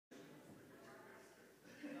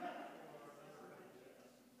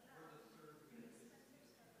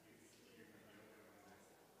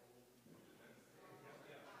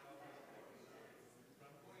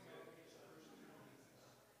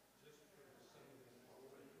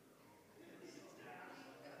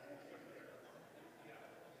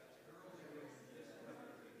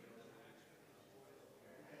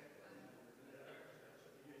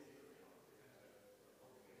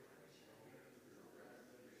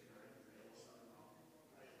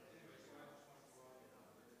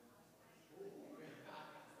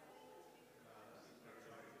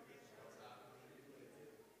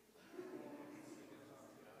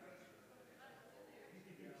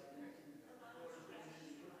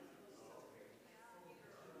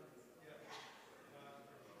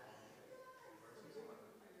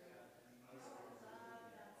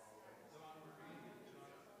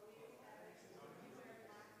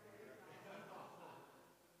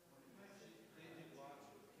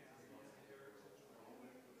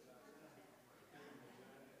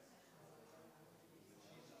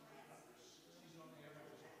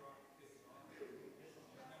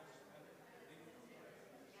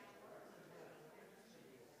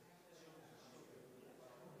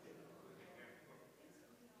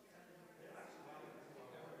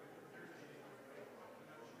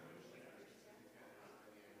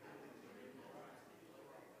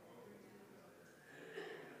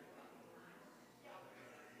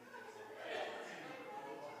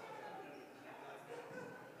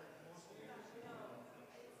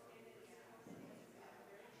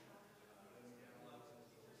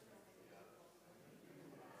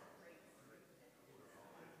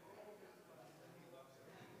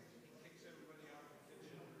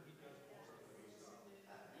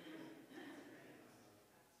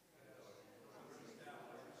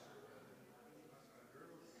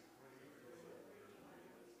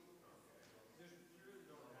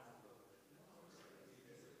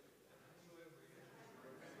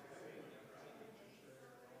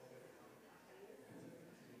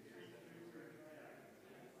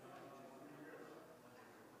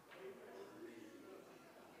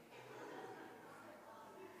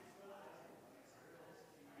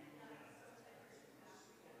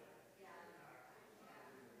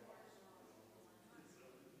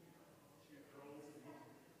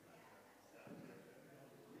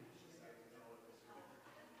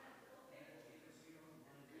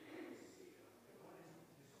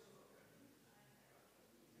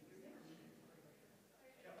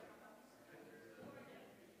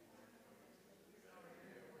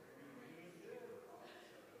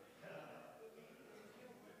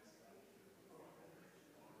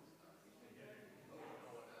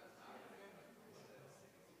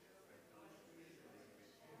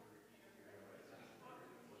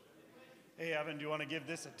Hey, Evan, do you want to give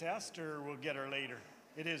this a test or we'll get her later?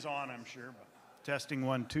 It is on, I'm sure. But testing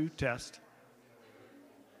 1, 2, test.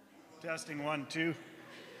 Testing 1, 2.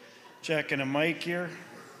 Checking a mic here.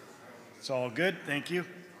 It's all good. Thank you.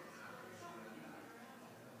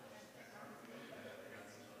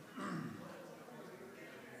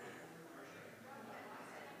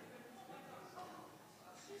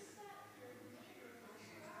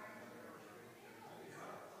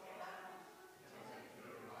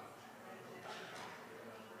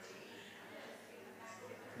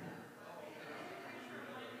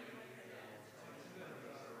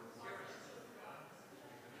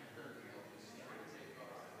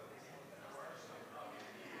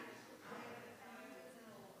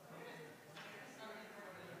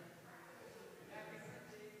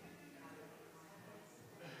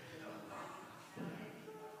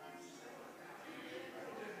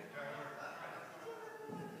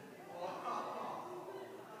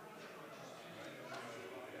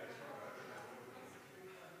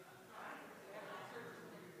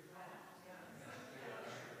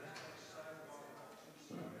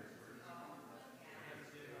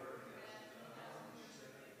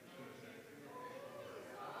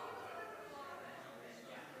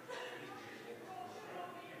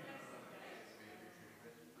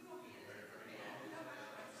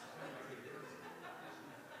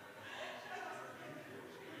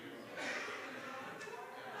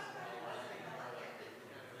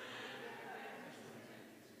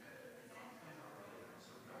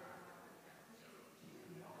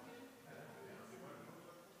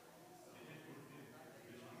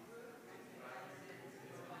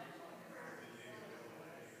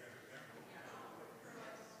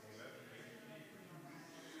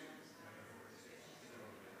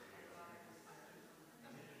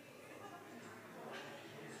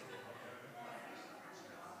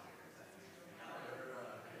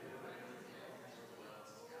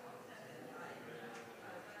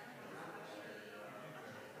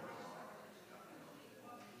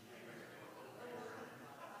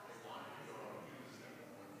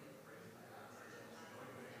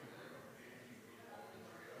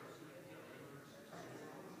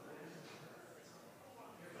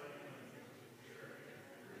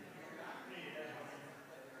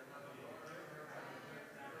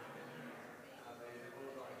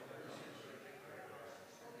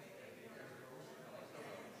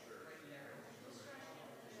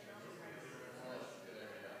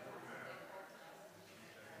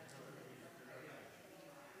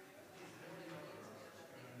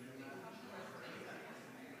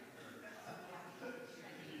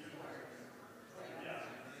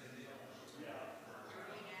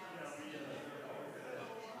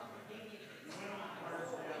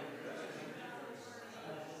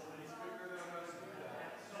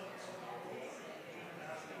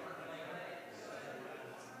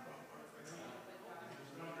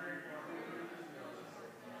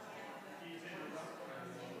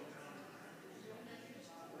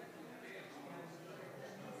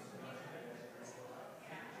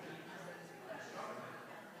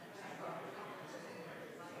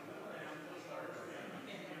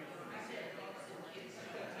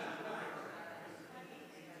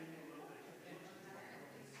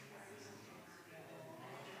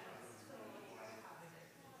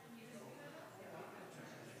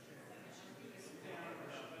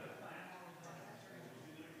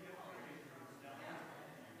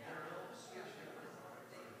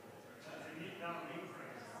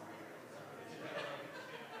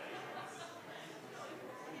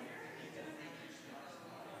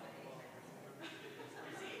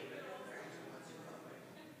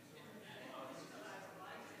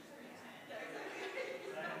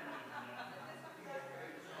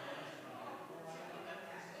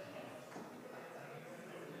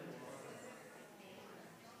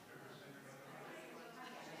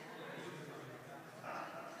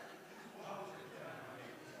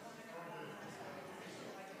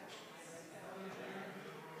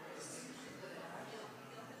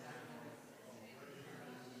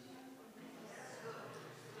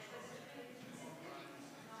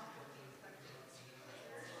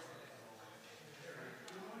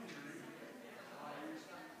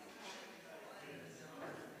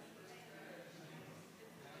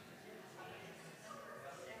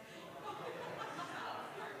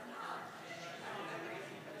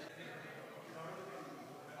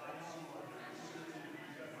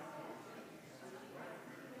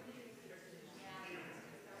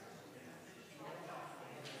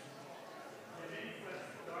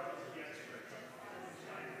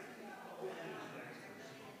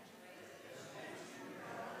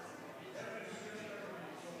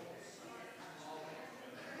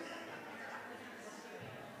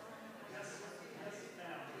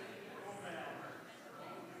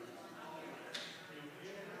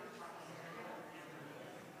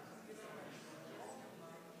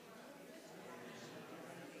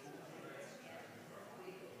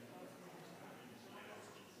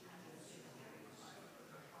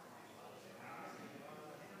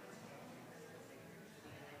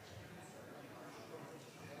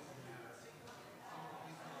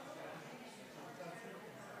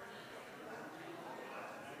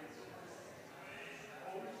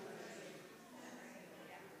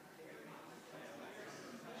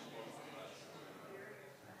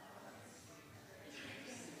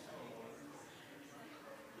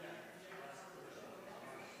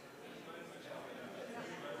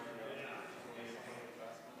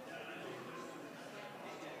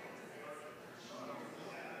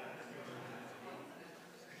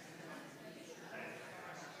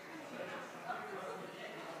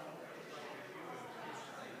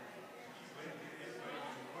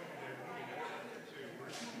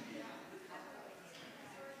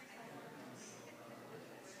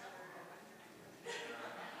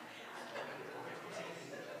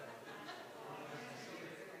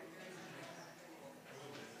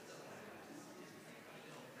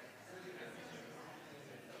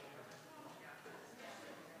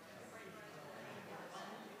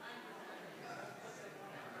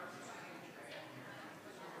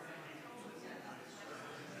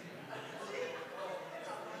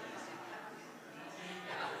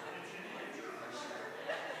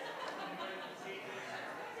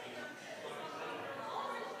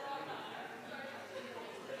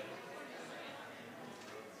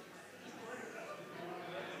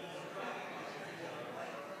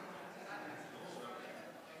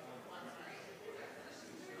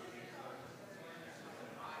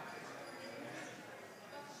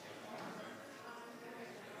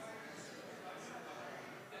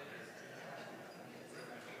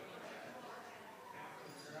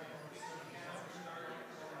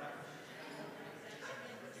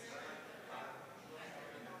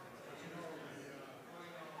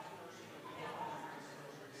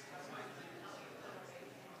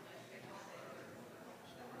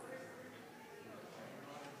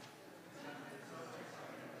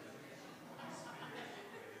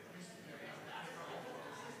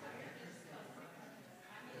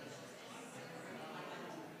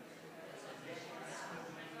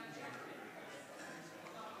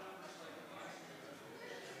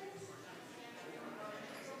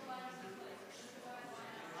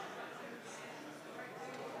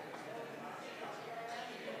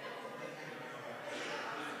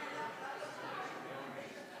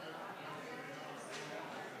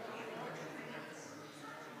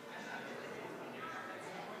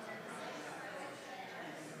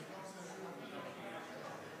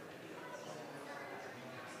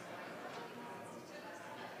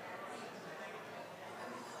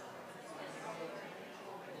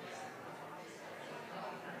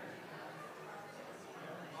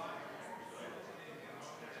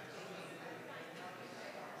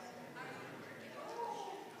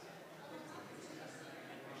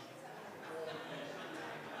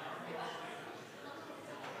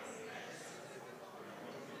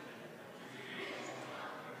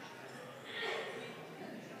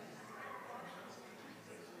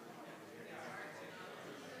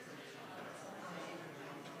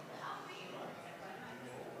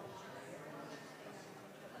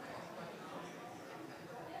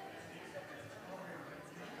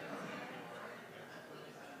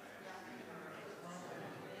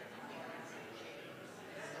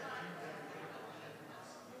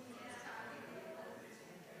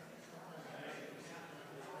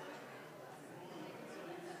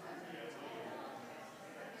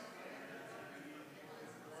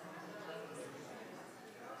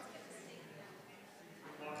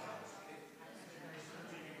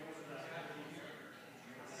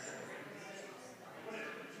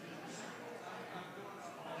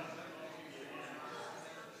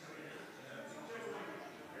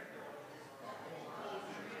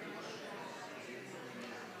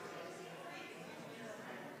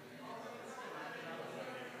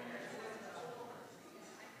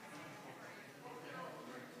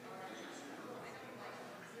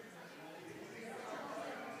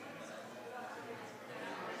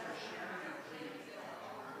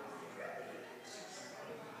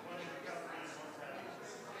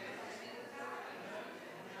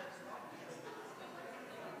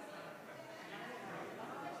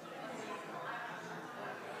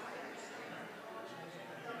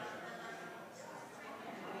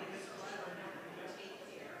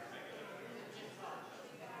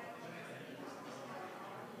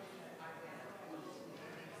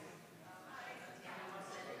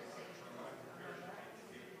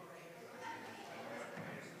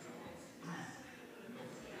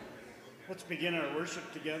 Let's begin our worship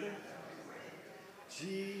together.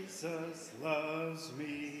 Jesus loves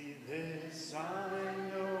me, this I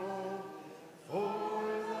know, for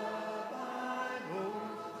the Bible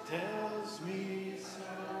tells me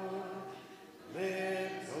so.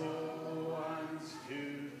 Little ones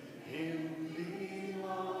to him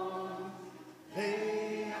belong.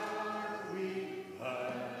 They are weak,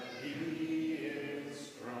 but he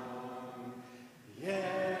is strong.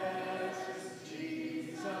 Yes,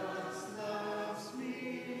 Jesus loves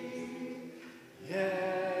me.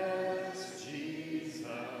 Yes,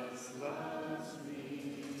 Jesus loves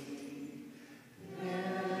me.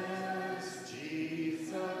 Yes,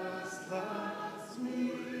 Jesus loves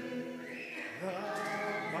me. The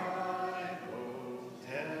Bible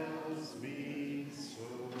tells me so.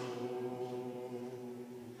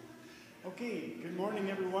 Okay, good morning,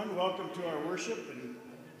 everyone. Welcome to our worship, and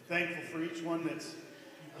thankful for each one that's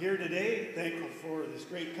here today. Thankful for this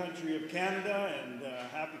great country of Canada, and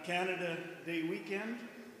happy Canada Day weekend.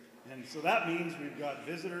 And so that means we've got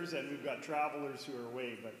visitors and we've got travelers who are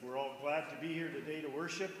away, but we're all glad to be here today to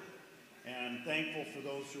worship, and thankful for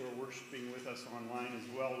those who are worshiping with us online as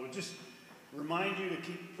well. We'll just remind you to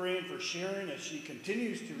keep praying for Sharon as she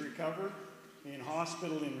continues to recover in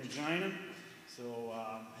hospital in Regina. So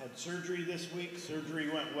had surgery this week. Surgery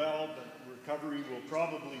went well, but recovery will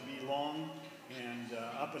probably be long and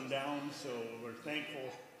up and down. So we're thankful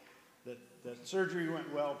that surgery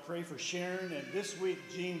went well. Pray for Sharon. And this week,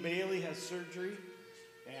 Jean Bailey has surgery.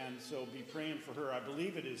 And so be praying for her. I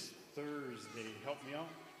believe it is Thursday. Help me out.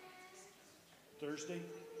 Thursday?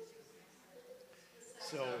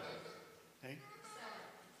 So, hey?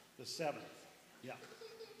 The 7th. Yeah.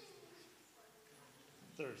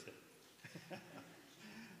 Thursday.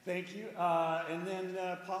 Thank you. And then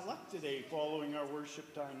potluck today following our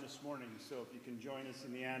worship time this morning. So if you can join us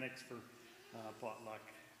in the annex for potluck,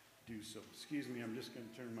 do so. Excuse me, I'm just going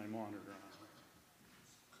to turn my monitor on.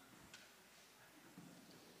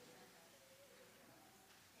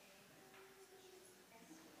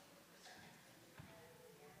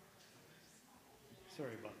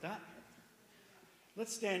 Sorry about that.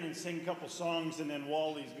 Let's stand and sing a couple songs, and then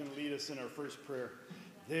Wally's going to lead us in our first prayer.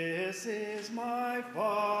 This is my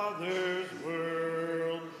Father's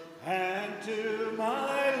world, and to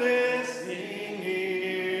my listening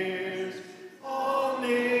ears, all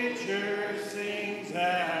nature sings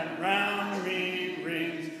and round me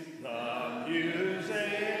rings the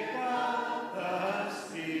music of the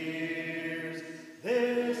spheres.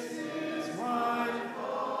 This is my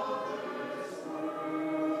Father's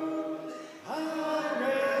world. I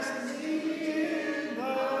rest in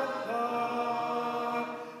the thought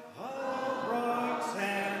of rocks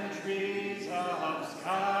and trees, of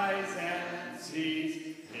skies and seas.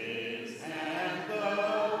 His hand the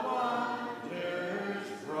wonders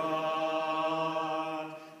brought.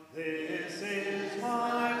 This is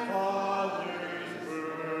my Father's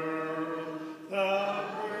world. The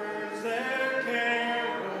birds their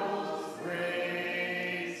carols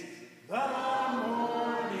raise. The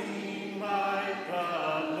morning light, the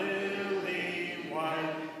lily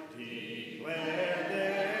white, declare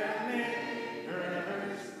their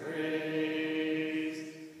Maker's praise.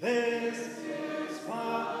 This is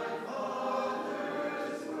my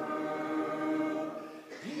Father's world.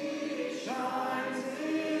 He shines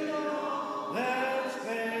in all that's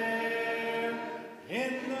fair.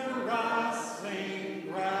 In the rustling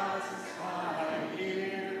grass, I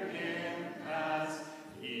hear him pass.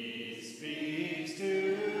 He speaks to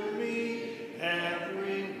me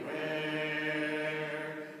everywhere.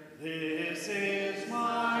 This is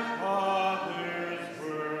my Father's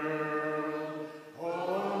world.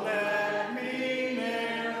 Oh, let me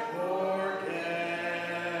ne'er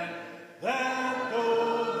forget that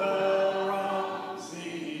though the wrong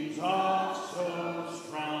seems oft so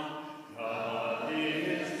strong, God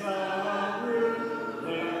is the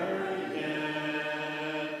ruler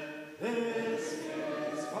yet. This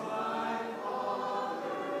is my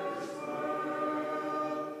Father's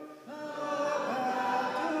world. The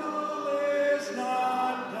battle is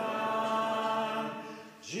not done.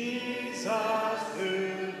 Jesus who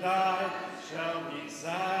died shall be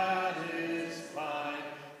satisfied,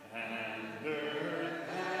 and earth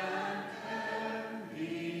and heaven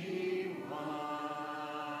be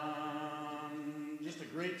one. Just a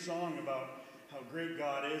great song about how great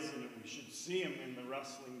God is, and that we should see him in the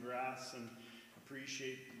rustling grass and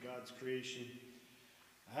appreciate God's creation.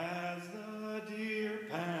 As the deer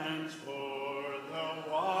pants for the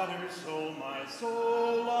water, so my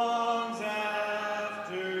soul longs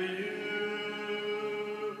after you.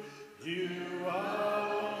 You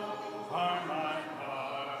alone are my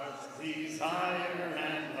heart's desire,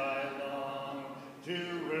 and I long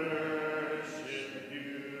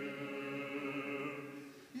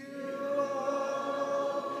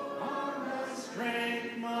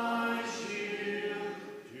strength, my shield,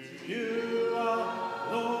 to you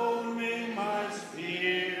alone may my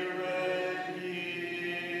spirit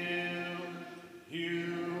yield.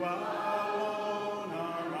 You alone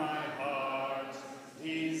are my heart's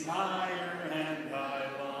desire, and I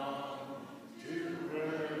long to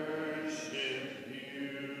worship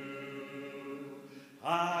you.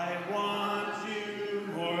 I want you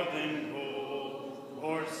more than gold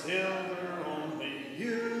or silver, only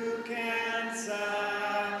you can satisfy.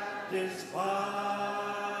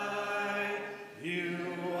 You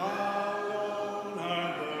alone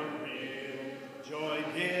are the real joy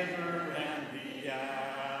giver and the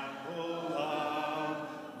apple of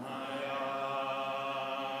my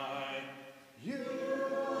eye. You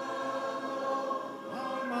alone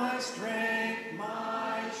are my strength,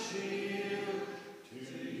 my shield. To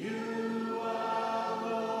you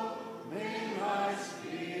alone may my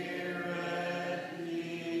spirit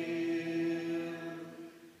yield.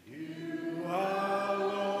 You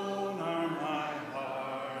alone are my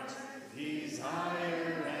heart's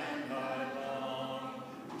desire, and I long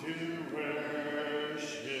to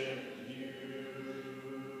worship you.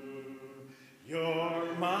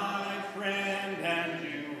 You're my friend and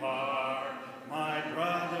you are my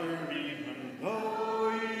brother, even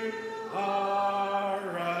though you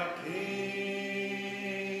are a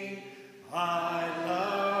king. I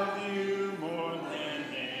love you more than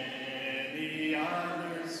any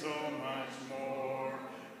other, so much more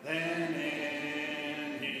than anything.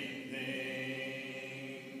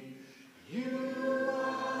 You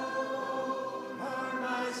alone are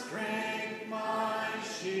my strength, my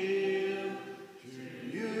shield. To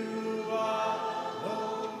you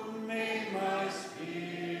alone may my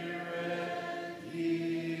spirit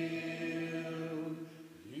yield.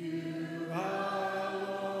 You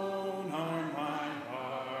alone are my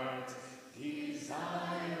heart's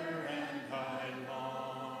desire, and I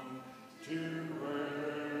long to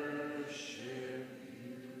worship you.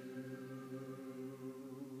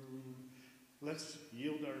 Let's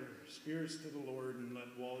yield our spirits to the Lord and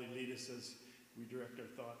let Wally lead us as we direct our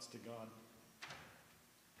thoughts to God.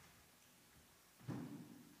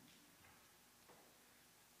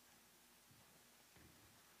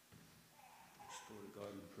 Let's go to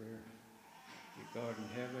God in prayer. Dear God in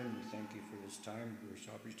heaven, we thank you for this time, for this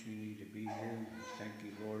opportunity to be here. We thank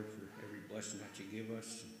you, Lord, for every blessing that you give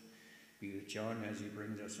us. Be with John as he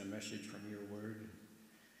brings us a message from your word.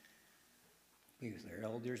 Be with our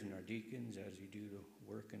elders and our deacons as you do the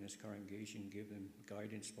work in this congregation. Give them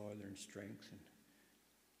guidance, Father, and strength and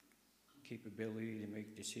capability to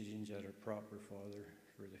make decisions that are proper, Father,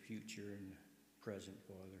 for the future and present,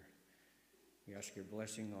 Father. We ask your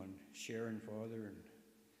blessing on Sharon, Father, and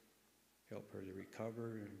help her to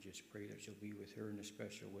recover, and just pray that you'll be with her in a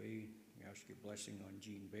special way. We ask your blessing on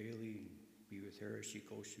Jean Bailey, and be with her as she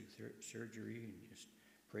goes through surgery, and just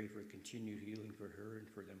pray for continued healing for her and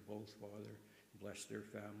for them both, Father. Bless their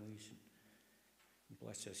families, and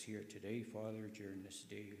bless us here today, Father, during this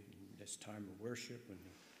day, and this time of worship, and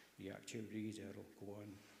the activities that'll go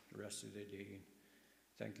on the rest of the day.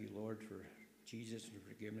 Thank you, Lord, for Jesus and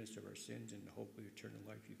forgiveness of our sins and the hope of eternal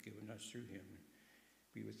life you've given us through him.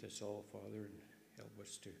 Be with us all, Father, and help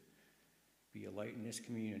us to be a light in this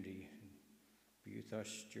community. And be with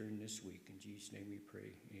us during this week. In Jesus' name we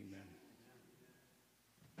pray. Amen.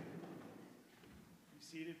 Be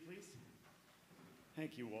seated, please.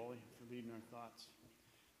 Thank you, Wally, for leading our thoughts.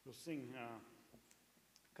 We'll sing a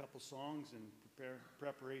couple songs in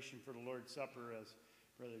preparation for the Lord's Supper as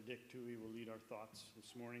Brother Dick Toohey will lead our thoughts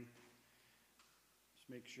this morning. Just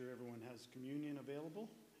make sure everyone has communion available,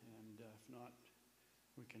 and if not,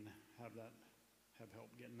 we can have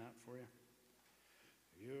help getting that for you.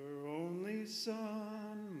 Your only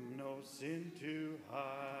Son, no sin to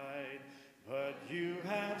hide, but you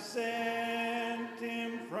have sent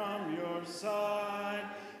him from your side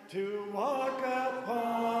to walk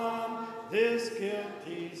upon this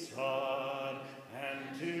guilty sod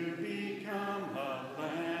and to become a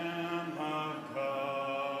Lamb of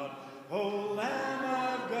God. Oh, Lamb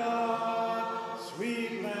of God,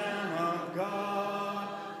 sweet Lamb of God,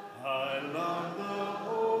 I love the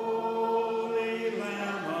holy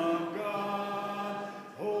Lamb of God.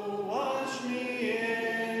 Oh, wash me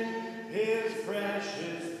in his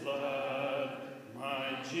precious blood,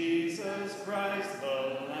 my Jesus Christ,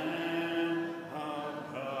 the Lamb of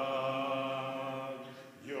God.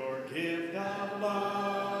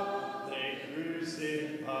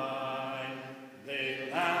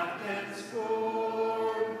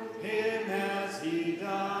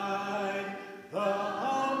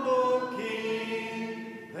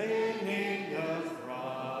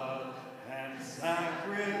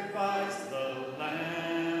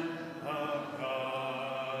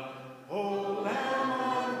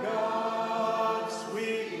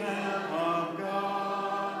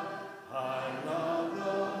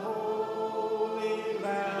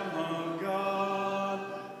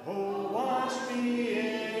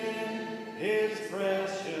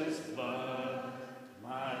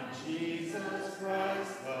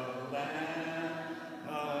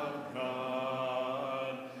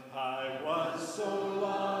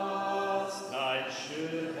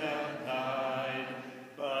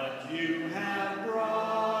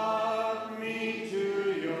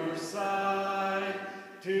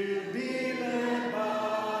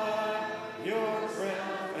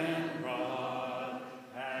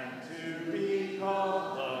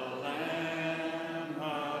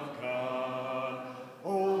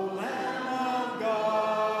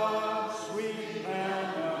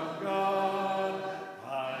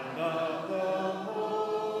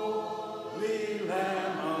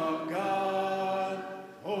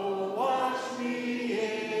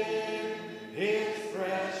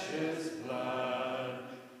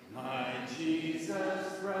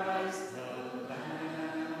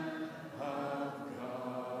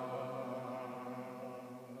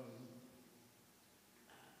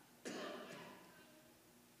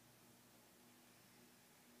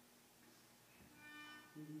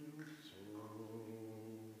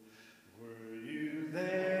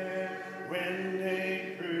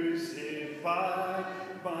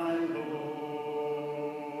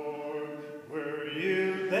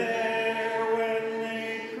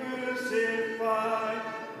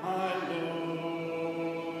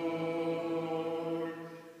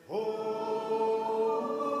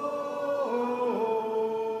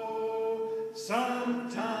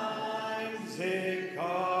 Sometimes it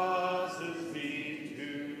causes me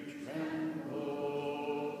to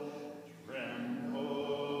tremble,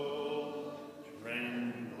 tremble,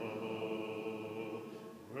 tremble.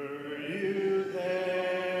 Were you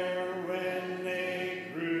there when they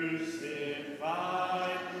crucified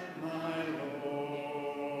my Lord?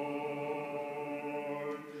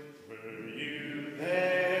 Were you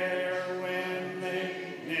there when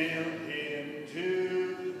they nailed him to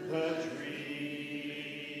the tree?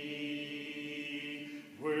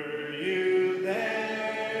 Were you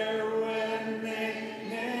there when they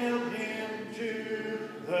nailed him to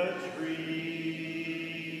the tree?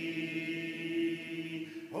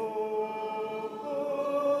 Oh,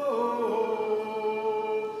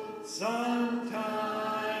 sometimes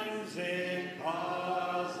it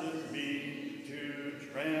causes me to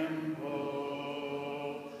tremble,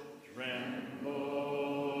 tremble,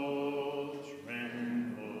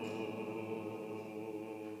 tremble.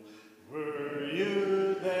 Were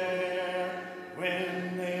you there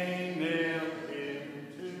when they nailed him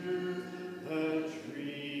to the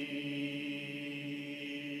tree?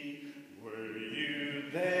 Were you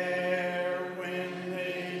there when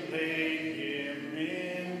they laid him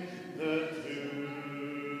in the tomb?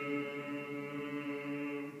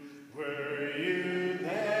 Were you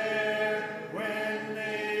there when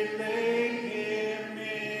they laid him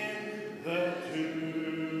in the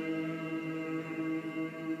tomb?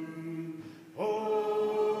 Oh,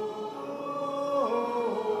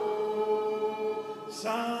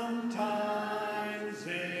 sometimes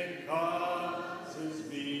it causes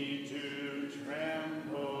me to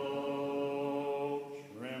tremble,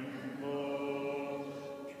 tremble,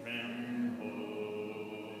 tremble.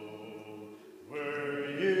 Were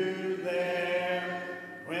you there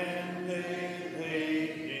when they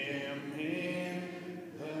laid him in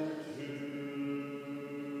the tomb?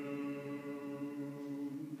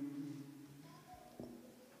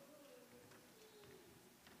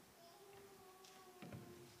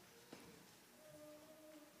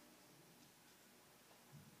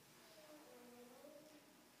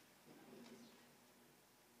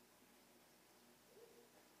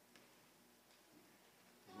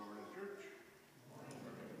 Good morning, church.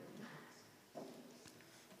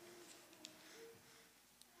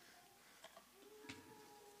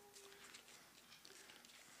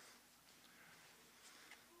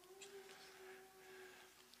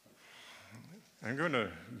 I'm going to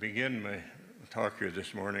begin my talk here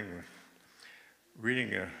this morning with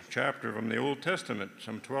reading a chapter from the Old Testament,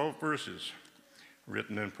 some 12 verses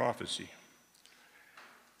written in prophecy.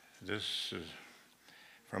 This is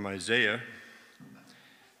from Isaiah.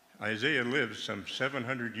 Isaiah lived some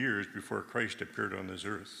 700 years before Christ appeared on this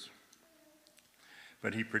earth.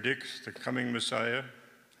 But he predicts the coming Messiah,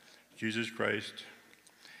 Jesus Christ,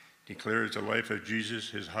 declares the life of Jesus,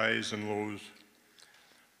 his highs and lows.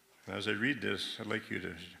 And as I read this, I'd like you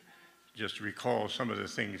to just recall some of the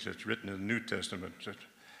things that's written in the New Testament that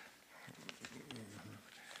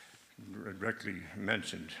are directly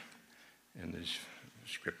mentioned in this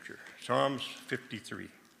scripture. Psalms 53.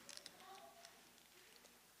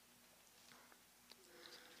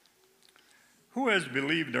 Who has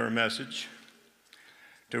believed our message?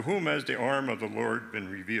 To whom has the arm of the Lord been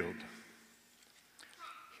revealed?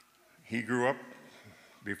 He grew up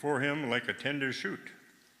before him like a tender shoot,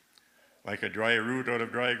 like a dry root out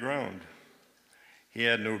of dry ground. He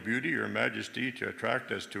had no beauty or majesty to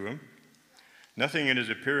attract us to him, nothing in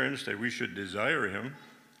his appearance that we should desire him.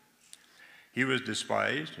 He was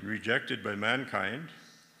despised and rejected by mankind,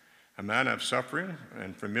 a man of suffering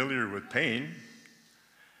and familiar with pain,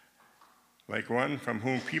 like one from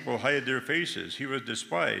whom people hide their faces. He was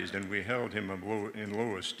despised, and we held him in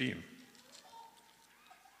low esteem.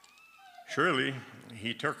 Surely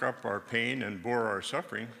he took up our pain and bore our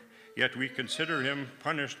suffering, yet we consider him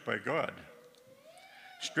punished by God,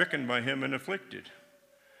 stricken by him and afflicted.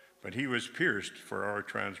 But he was pierced for our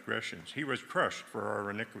transgressions. He was crushed for our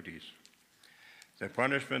iniquities. The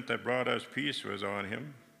punishment that brought us peace was on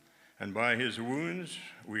him, and by his wounds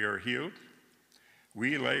we are healed.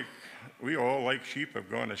 We all like sheep have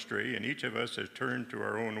gone astray, and each of us has turned to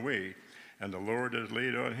our own way, and the Lord has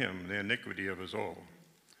laid on him the iniquity of us all.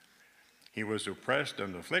 He was oppressed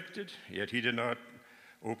and afflicted, yet he did not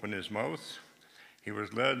open his mouth. He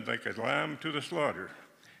was led like a lamb to the slaughter,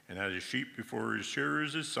 and as a sheep before his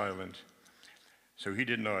shearers is silent, so he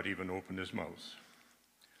did not even open his mouth.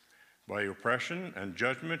 By oppression and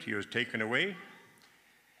judgment he was taken away.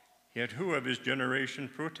 Yet who of his generation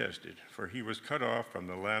protested? For he was cut off from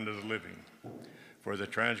the land of the living. For the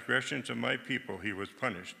transgressions of my people he was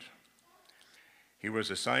punished. He was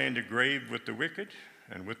assigned a grave with the wicked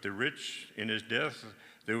and with the rich in his death,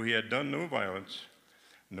 though he had done no violence,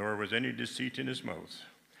 nor was any deceit in his mouth.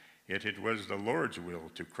 Yet it was the Lord's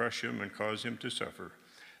will to crush him and cause him to suffer.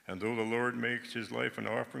 And though the Lord makes his life an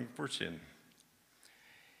offering for sin,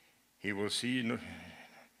 he will see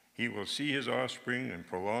his offspring and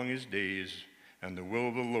prolong his days, and the will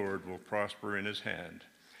of the Lord will prosper in his hand.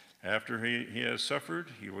 After he has suffered,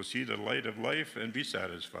 he will see the light of life and be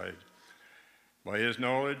satisfied. By his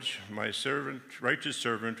knowledge, my righteous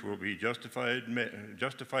servant will be justify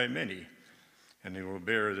many, and he will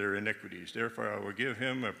bear their iniquities. Therefore I will give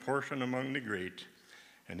him a portion among the great,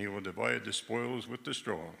 and he will divide the spoils with the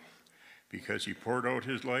strong, because he poured out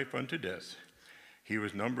his life unto death. He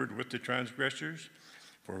was numbered with the transgressors,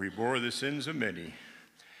 for he bore the sins of many,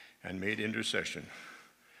 and made intercession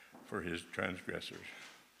for his transgressors.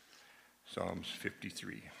 Psalms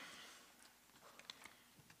 53.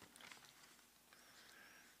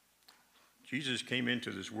 Jesus came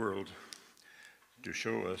into this world to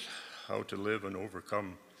show us how to live and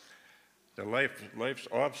overcome the life's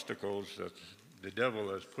obstacles that the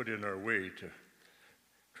devil has put in our way to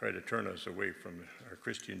try to turn us away from our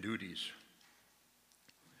Christian duties.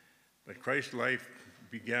 But Christ's life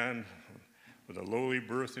began with a lowly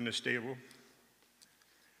birth in a stable.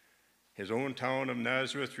 His own town of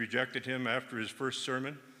Nazareth rejected him after his first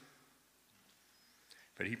sermon,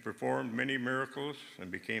 but he performed many miracles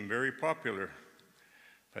and became very popular.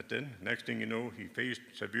 But then, next thing you know, he faced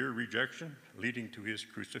severe rejection, leading to his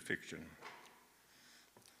crucifixion.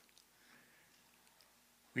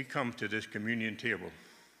 We come to this communion table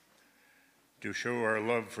to show our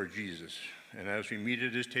love for Jesus, and as we meet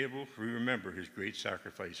at his table, we remember his great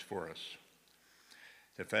sacrifice for us.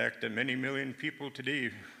 The fact that many million people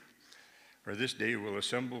today, or this day, will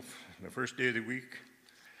assemble the first day of the week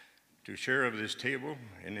to share of this table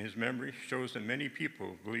in his memory shows that many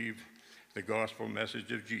people believe the gospel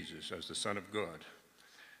message of Jesus as the Son of God.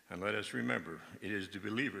 And let us remember, it is the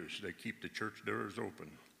believers that keep the church doors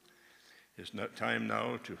open. It's not time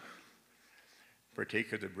now to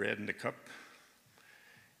partake of the bread and the cup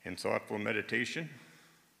in thoughtful meditation.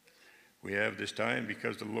 We have this time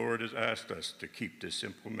because the Lord has asked us to keep this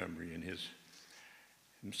simple memory in his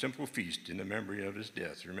simple feast in the memory of his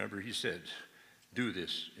death. Remember, he said, "Do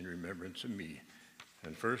this in remembrance of me."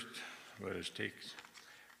 And first, let us take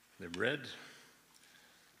the bread.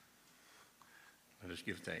 Let us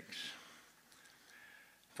give thanks.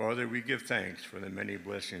 Father, we give thanks for the many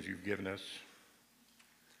blessings you've given us.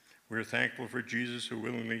 We're thankful for Jesus who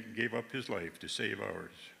willingly gave up his life to save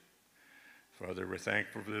ours. Father, we're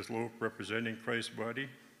thankful for this loaf representing Christ's body.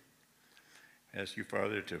 Ask you,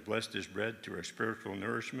 Father, to bless this bread to our spiritual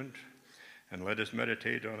nourishment, and let us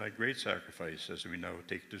meditate on that great sacrifice as we now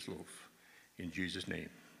take this loaf. In Jesus' name,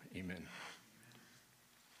 amen.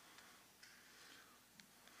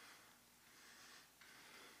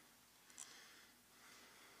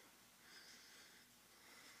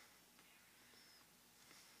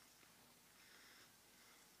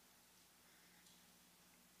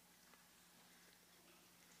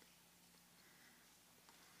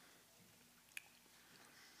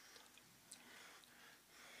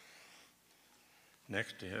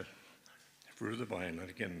 Next, the fruit of the vine. And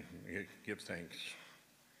again, we give thanks.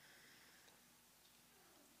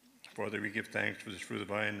 Father, we give thanks for this fruit of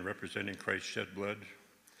the vine representing Christ's shed blood,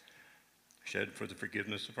 shed for the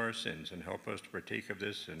forgiveness of our sins, and help us to partake of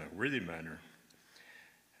this in a worthy manner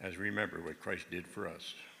as we remember what Christ did for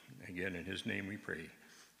us. Again, in his name we pray.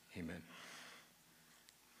 Amen.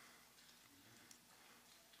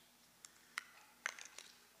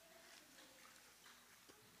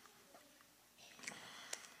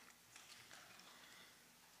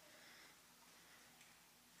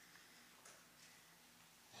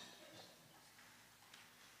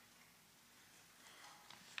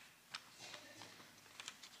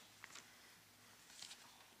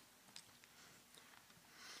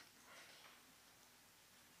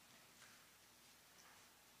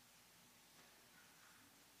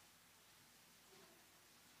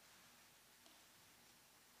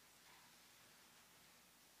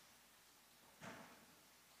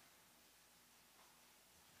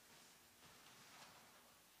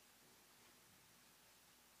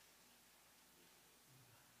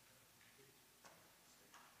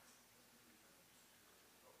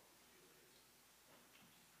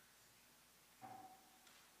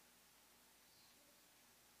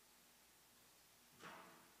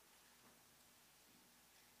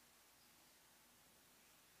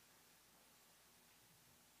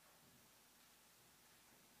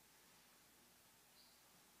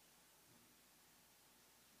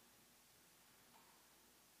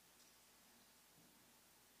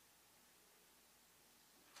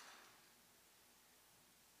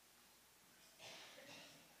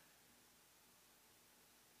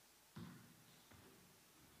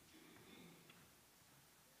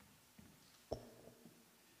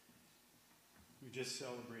 just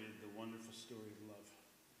celebrated the wonderful story of love.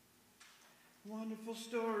 Wonderful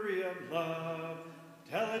story of love,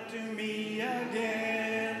 tell it to me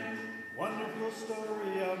again. Wonderful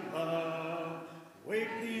story of love, wake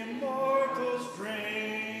the immortal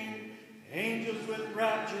strain. Angels with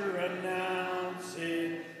rapture announce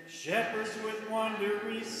it, shepherds with wonder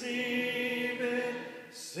receive it.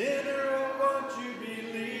 Sinner, oh, won't you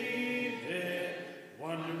believe it?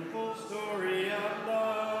 Wonderful story of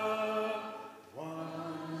love.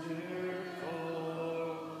 Wonderful,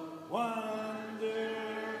 wonderful,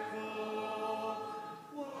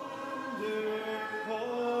 wonderful,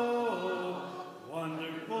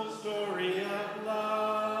 wonderful story of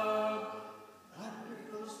love.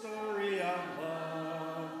 Wonderful story of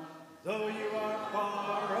love. Though you are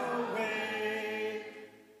far away,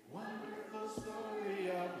 wonderful story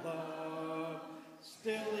of love.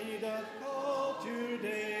 Still he doth call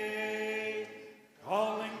today,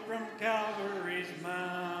 calling from Calvary's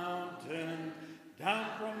mountain, down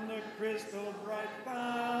from the crystal bright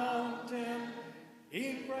fountain,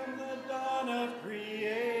 e'en from the dawn of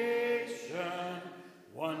creation.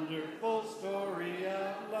 Wonderful story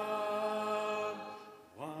of love.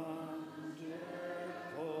 Wonderful,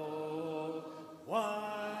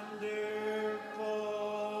 wonderful,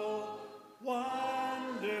 wonderful,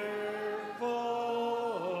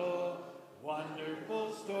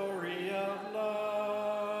 wonderful story of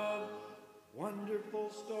love.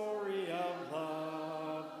 Wonderful story of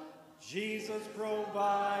love. Jesus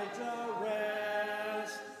provides a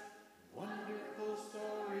rest. Wonderful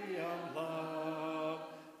story of love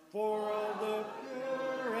for all the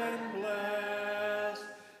pure and blessed.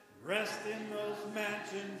 Rest in those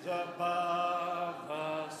mansions above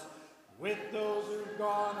us, with those who've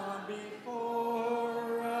gone on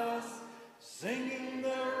before us, singing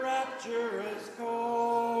the rapturous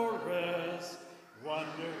chorus.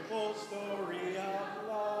 Wonderful story of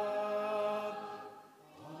love.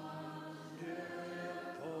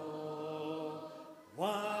 Wonderful,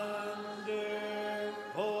 wonderful,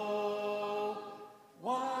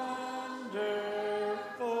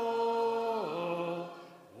 wonderful,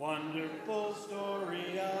 wonderful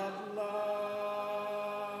story of love.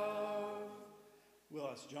 We'll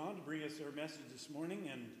ask John to bring us our message this morning,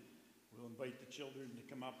 and we'll invite the children to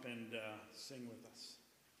come up and sing with us.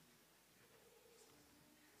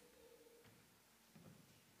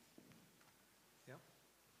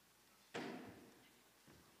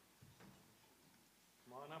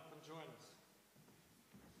 Come on up and join us.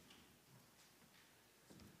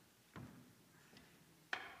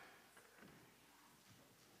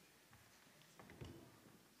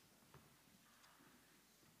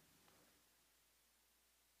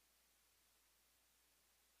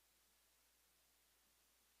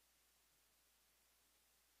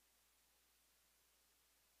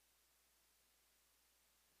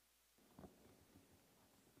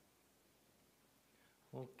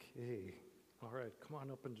 Okay. All right, come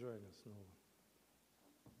on up and join us, Noah.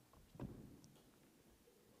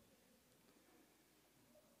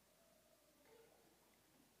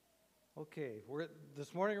 Okay,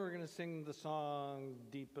 this morning we're going to sing the song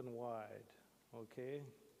Deep and Wide, okay?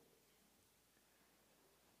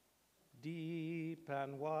 Deep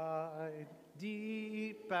and wide,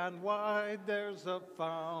 there's a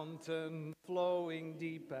fountain flowing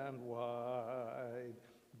deep and wide.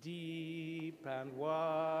 Deep and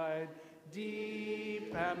wide,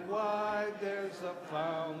 there's a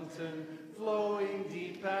fountain flowing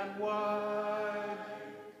deep and wide.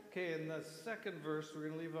 Okay, in the second verse, we're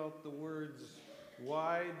going to leave out the words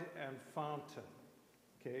wide and fountain.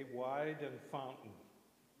 Okay, wide and fountain.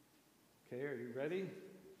 Okay, are you ready?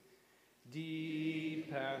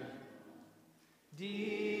 Deep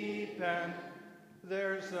and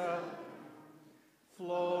there's a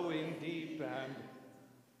flowing deep and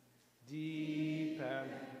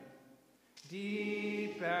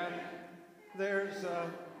there's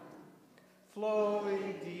a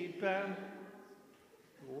flowing deep and.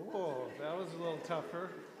 Whoa, that was a little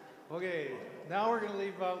tougher. Okay, now we're going to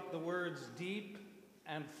leave out the words deep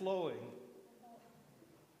and flowing.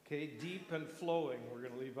 Okay, deep and flowing we're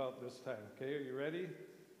going to leave out this time. Okay, are you ready?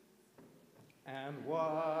 And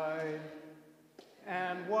wide,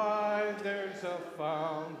 there's a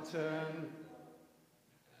fountain.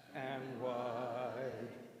 And wide,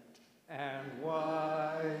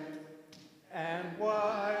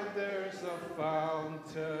 there's a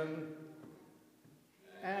fountain.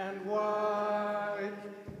 And wide.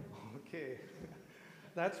 Okay,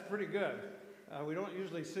 that's pretty good. We don't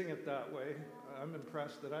usually sing it that way. I'm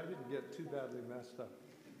impressed that I didn't get too badly messed up.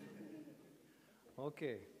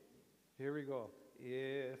 Okay, here we go.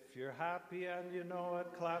 If you're happy and you know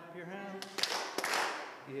it, clap your hands.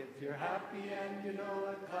 If you're happy and you know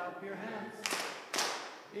it, clap your hands.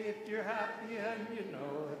 If you're happy and you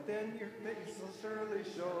know it, then your face will surely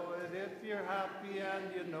show it. If you're happy and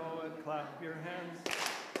you know it, clap your hands.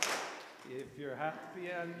 If you're happy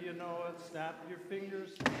and you know it, snap your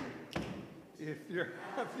fingers. If you're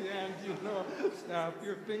happy and you know it, snap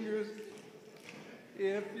your fingers.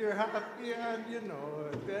 If you're happy and you know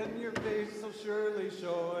it, then your face will surely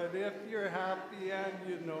show it. If you're happy and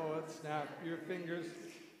you know it, snap your fingers.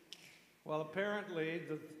 Well, apparently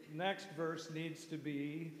the next verse needs to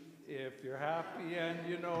be, if you're happy and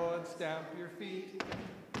you know it, stamp your feet.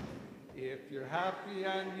 If you're happy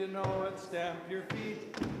and you know it, stamp your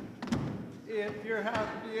feet. If you're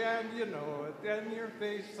happy and you know it, then your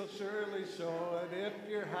face will surely show it. If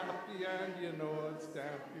you're happy and you know it,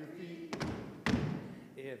 stamp your feet.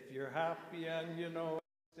 If you're happy and you know it,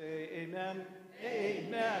 say amen.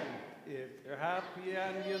 Amen. If you're happy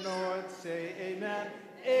and you know it, say amen.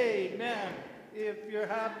 Amen. If you're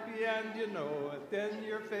happy and you know it, then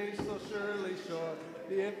your face will surely show it.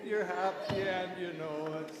 If you're happy and you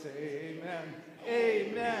know it, say amen.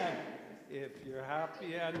 Amen. If you're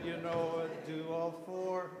happy and you know it, do all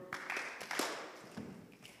four.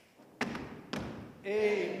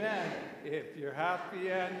 Amen. If you're happy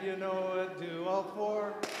and you know it, do all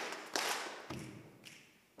four.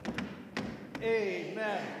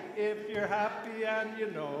 Amen. If you're happy and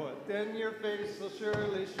you know it, then your face will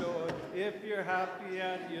surely show it. If you're happy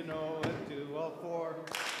and you know it, do all four.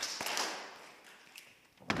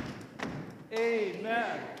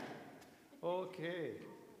 Amen. Okay,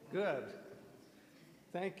 good.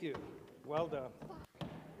 Thank you. Well done.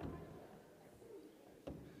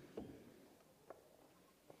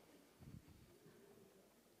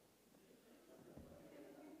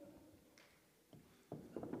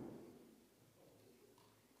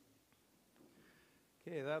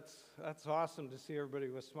 Okay, that's awesome to see everybody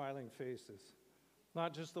with smiling faces.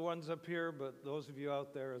 Not just the ones up here, but those of you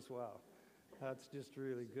out there as well. That's just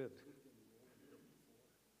really good.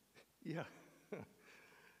 Yeah.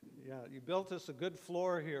 Yeah, you built us a good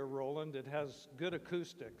floor here, Roland. It has good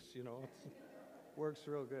acoustics, you know. It works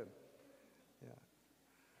real good.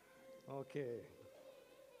 Yeah. Okay.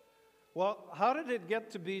 Well, how did it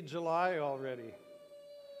get to be July already?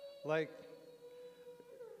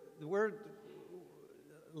 Where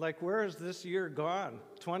is this year gone?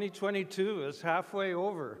 2022 is halfway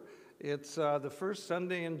over. It's the first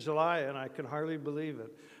Sunday in July, and I can hardly believe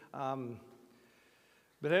it.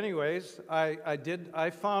 But anyways,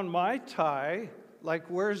 I found my tie. Like,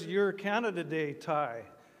 where's your Canada Day tie?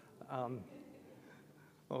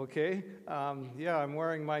 Okay. Yeah, I'm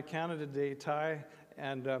wearing my Canada Day tie,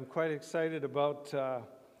 and I'm quite excited about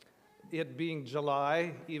it being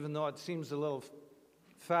July, even though it seems a little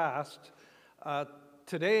fast.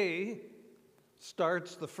 Today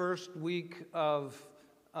starts the first week of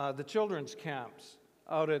the children's camps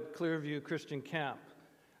out at Clearview Christian Camp.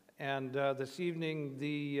 And this evening,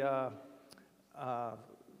 the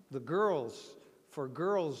girls, for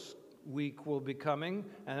Girls Week, will be coming.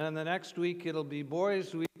 And then the next week, it'll be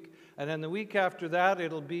Boys Week. And then the week after that,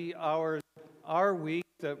 it'll be our week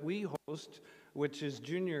that we host, which is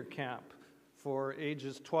junior camp for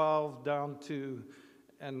ages 12 down to,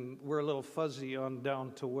 and we're a little fuzzy on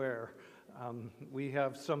down to where. We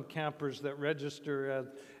have some campers that register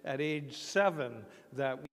at age 7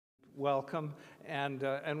 that we welcome,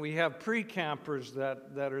 and we have pre-campers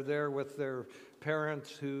that are there with their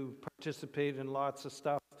parents who participate in lots of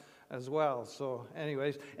stuff as well. So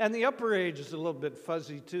anyways, and the upper age is a little bit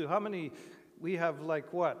fuzzy too. How many? We have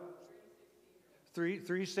like what? Three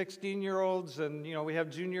 16-year-olds, and you know, we have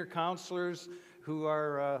junior counselors who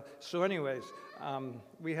are, so anyways,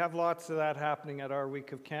 we have lots of that happening at our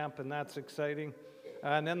week of camp, and that's exciting.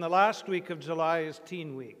 And then the last week of July is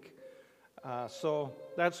Teen Week. So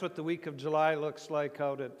that's what the week of July looks like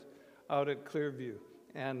out at Clearview.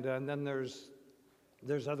 And then there's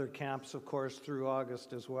other camps, of course, through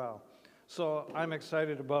August as well. So I'm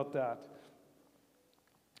excited about that.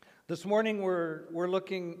 This morning we're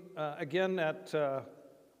looking again at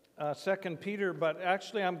 2 Peter, but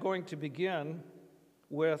actually I'm going to begin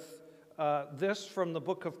with this from the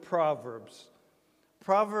book of Proverbs.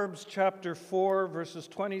 Proverbs chapter 4, verses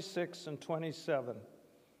 26 and 27.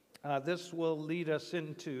 This will lead us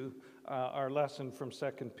into our lesson from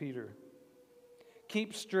 2 Peter.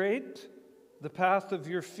 Keep straight the path of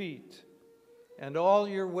your feet, and all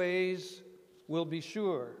your ways will be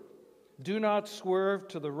sure. Do not swerve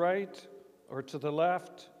to the right or to the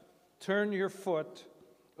left. Turn your foot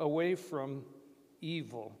away from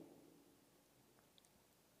evil.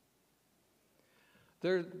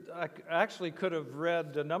 I actually could have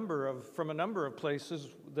read from a number of places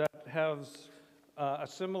that has a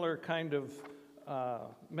similar kind of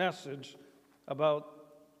message about,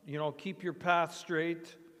 keep your path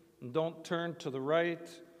straight and don't turn to the right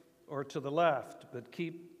or to the left, but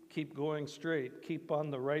keep going straight, keep on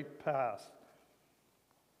the right path.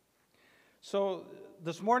 So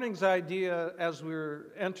this morning's idea, as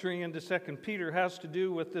we're entering into 2 Peter, has to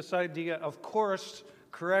do with this idea of course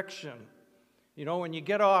correction. When you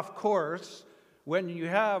get off course, when you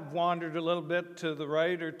have wandered a little bit to the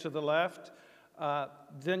right or to the left,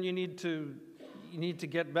 then you need to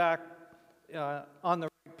get back on the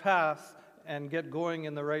right path and get going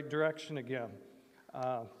in the right direction again.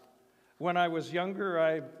 When I was younger,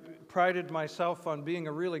 I prided myself on being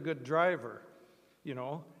a really good driver,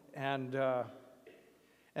 and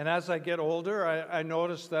as I get older, I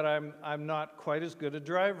notice that I'm not quite as good a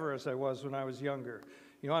driver as I was when I was younger.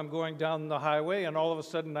 I'm going down the highway, and all of a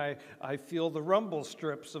sudden I feel the rumble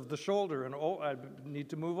strips of the shoulder, and I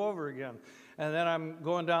need to move over again. And then I'm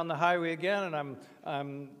going down the highway again, and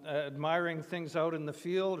I'm admiring things out in the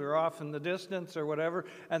field or off in the distance or whatever,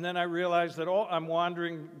 and then I realize that, I'm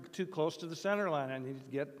wandering too close to the center line. I need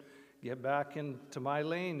to get back into my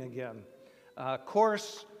lane again.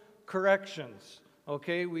 Course corrections,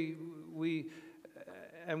 okay? We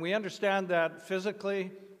understand that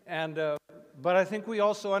physically, but I think we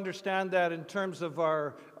also understand that in terms of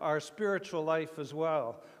our spiritual life as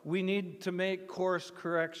well. We need to make course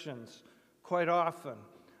corrections quite often.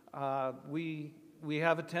 We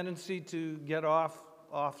have a tendency to get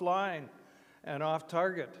offline and off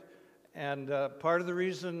target. And part of the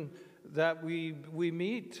reason that we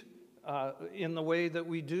meet in the way that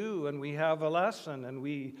we do, and we have a lesson, and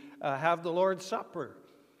we have the Lord's Supper,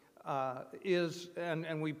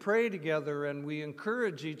 and we pray together and we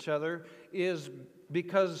encourage each other, is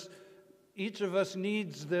because each of us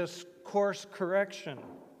needs this course correction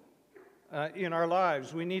in our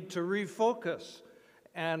lives. We need to refocus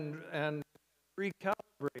and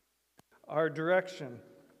recalibrate our direction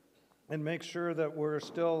and make sure that we're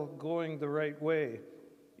still going the right way.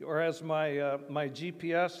 Or as my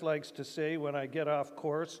GPS likes to say when I get off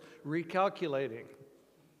course, recalculating.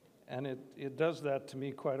 And it does that to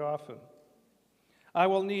me quite often. I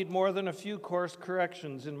will need more than a few course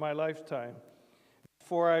corrections in my lifetime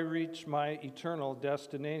before I reach my eternal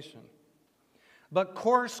destination. But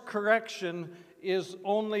course correction is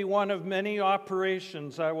only one of many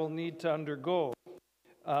operations I will need to undergo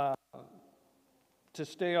to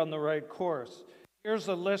stay on the right course. Here's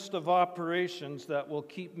a list of operations that will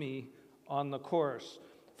keep me on the course.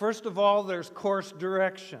 First of all, there's course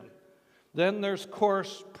direction. Then there's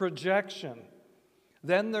course projection.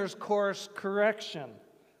 Then there's course correction.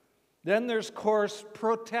 Then there's course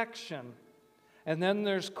protection. And then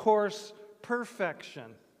there's course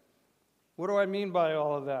perfection. What do I mean by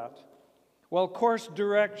all of that? Well, course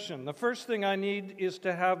direction. The first thing I need is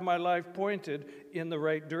to have my life pointed in the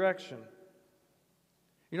right direction.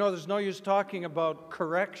 There's no use talking about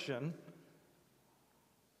correction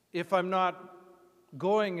if I'm not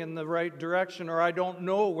going in the right direction, or I don't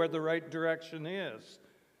know where the right direction is.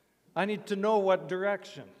 I need to know what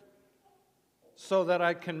direction so that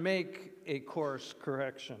I can make a course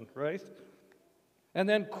correction, right? And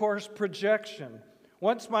then course projection.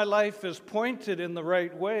 Once my life is pointed in the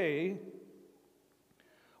right way,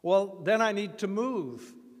 well, then I need to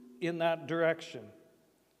move in that direction.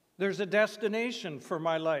 There's a destination for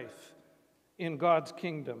my life in God's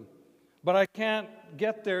kingdom, but I can't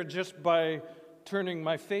get there just by turning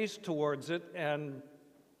my face towards it and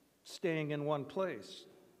staying in one place.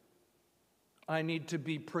 I need to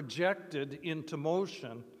be projected into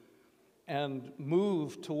motion and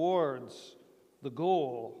move towards the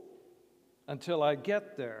goal until I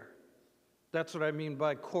get there. That's what I mean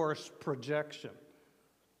by course projection.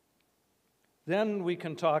 Then we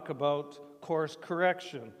can talk about course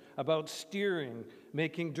correction, about steering,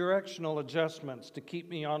 making directional adjustments to keep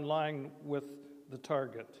me on line with the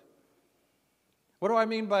target. What do I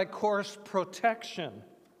mean by course protection?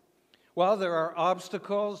 Well, there are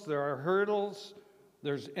obstacles, there are hurdles,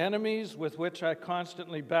 there's enemies with which I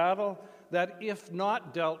constantly battle that, if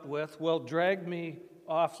not dealt with, will drag me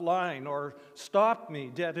offline or stop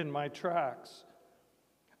me dead in my tracks.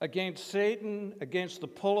 Against Satan, against the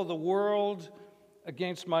pull of the world,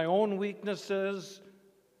 against my own weaknesses,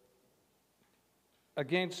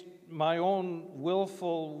 against my own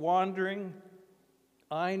willful wandering,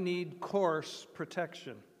 I need course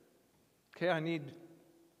protection. Okay, I need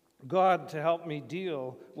God to help me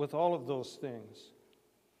deal with all of those things.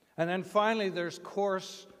 And then finally, there's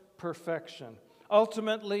course perfection.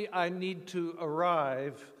 Ultimately, I need to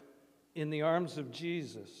arrive in the arms of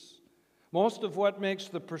Jesus. Most of what makes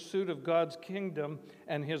the pursuit of God's kingdom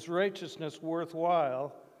and his righteousness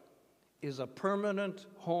worthwhile is a permanent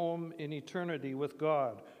home in eternity with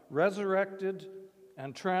God, resurrected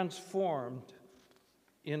and transformed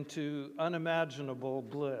into unimaginable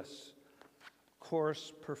bliss,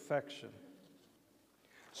 course perfection.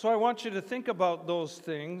 So I want you to think about those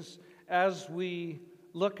things as we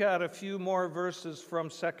look at a few more verses from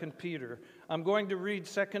 2 Peter. I'm going to read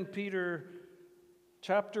 2 Peter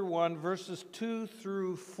chapter 1, verses 2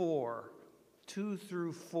 through 4. 2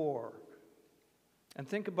 through 4. And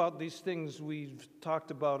think about these things we've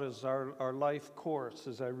talked about as our life course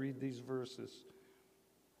as I read these verses.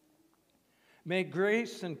 May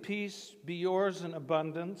grace and peace be yours in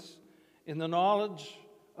abundance in the knowledge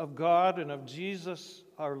of God and of Jesus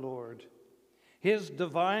our Lord. His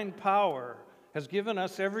divine power has given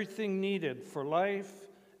us everything needed for life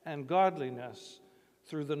and godliness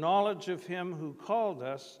through the knowledge of him who called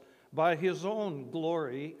us by his own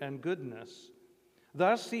glory and goodness.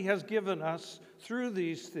 Thus he has given us through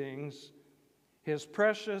these things his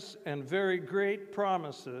precious and very great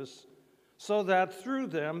promises, so that through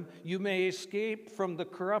them you may escape from the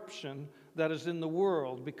corruption that is in the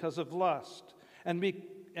world because of lust, and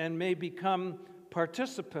may become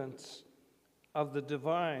participants of the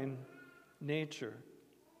divine nature.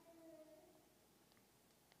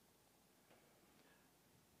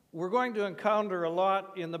 We're going to encounter a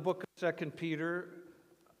lot in the book of 2 Peter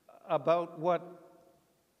about what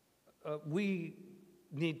we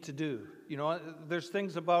need to do. You know, there's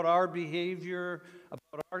things about our behavior,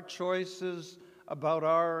 about our choices, about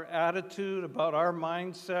our attitude, about our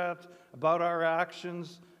mindset, about our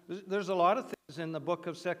actions. There's a lot of things in the book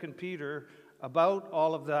of 2 Peter about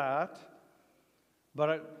all of that.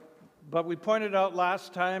 But we pointed out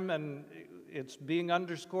last time, and it's being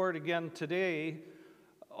underscored again today,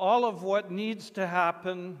 all of what needs to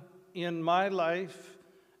happen in my life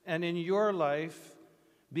and in your life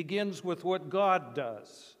begins with what God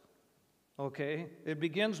does. Okay? It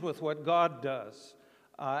begins with what God does.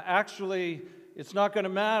 Actually, it's not going to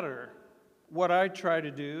matter what I try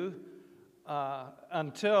to do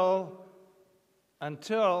until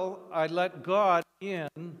I let God in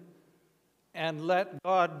and let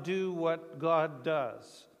God do what God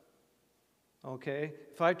does. Okay?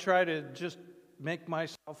 If I try to just make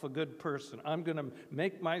myself a good person, I'm going to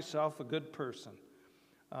make myself a good person.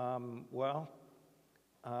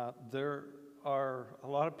 There are a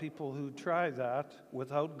lot of people who try that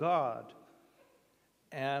without God.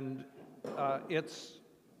 And it's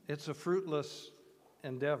a fruitless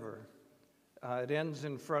endeavor. It ends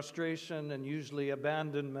in frustration and usually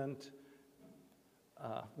abandonment.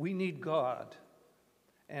 We need God.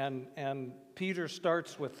 And Peter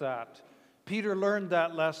starts with that. Peter learned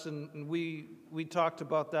that lesson, and we talked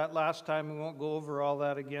about that last time. We won't go over all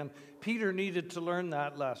that again. Peter needed to learn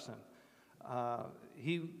that lesson.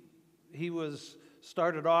 He was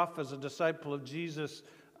started off as a disciple of Jesus,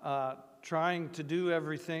 trying to do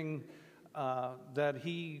everything that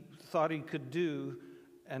he thought he could do,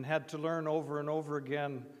 and had to learn over and over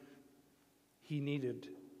again he needed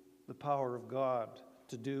the power of God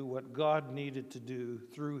to do what God needed to do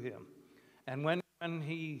through him. And when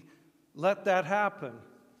he let that happen,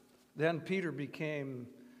 then Peter became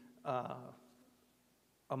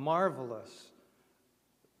a marvelous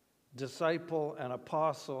disciple and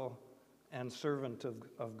apostle and servant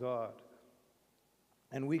of God.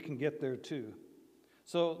 And we can get there too.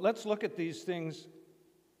 So let's look at these things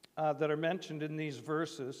that are mentioned in these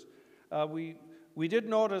verses. We did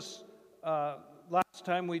notice last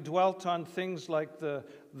time we dwelt on things like but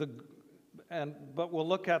we'll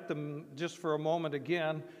look at them just for a moment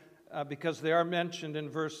again because they are mentioned in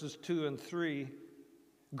verses 2 and 3.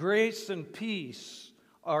 Grace and peace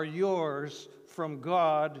are yours from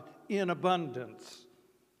God in abundance.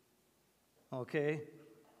 Okay?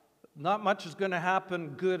 Not much is going to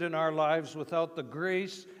happen good in our lives without the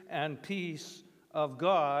grace and peace of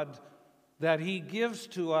God that he gives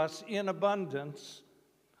to us in abundance,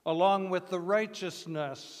 along with the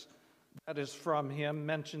righteousness that is from him,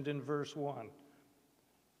 mentioned in verse 1.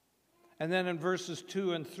 And then in verses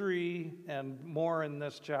 2 and 3, and more in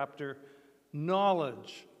this chapter,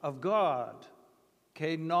 knowledge of God.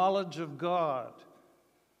 Okay, knowledge of God.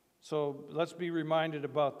 So let's be reminded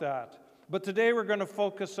about that. But today we're going to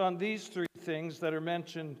focus on these three things that are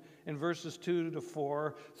mentioned in verses 2 to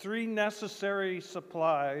 4. Three necessary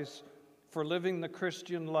supplies for living the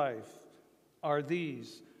Christian life are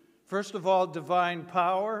these. First of all, divine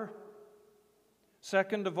power.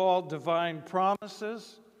 Second of all, divine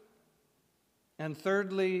promises. And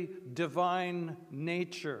thirdly, divine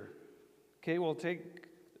nature. Okay, we'll take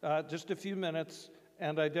just a few minutes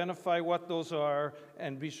and identify what those are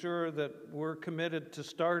and be sure that we're committed to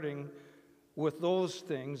starting with those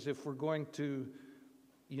things if we're going to,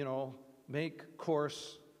 make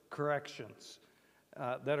course corrections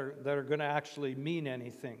that are going to actually mean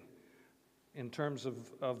anything in terms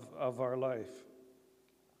of our life.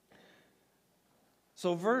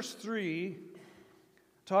 So verse 3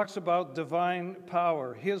 talks about divine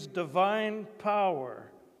power. His divine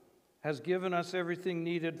power has given us everything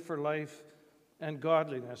needed for life and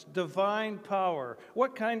godliness. Divine power.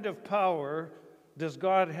 What kind of power does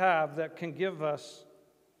God have that can give us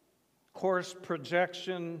course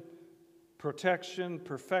projection, protection,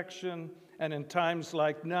 perfection, and in times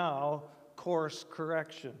like now, course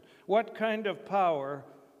correction? What kind of power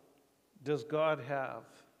does God have?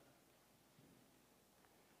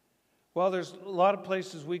 Well, there's a lot of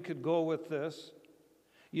places we could go with this.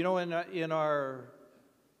 In our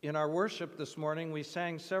worship this morning, we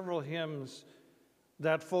sang several hymns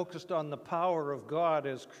that focused on the power of God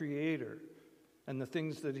as creator and the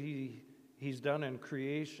things that He's done in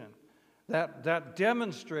creation that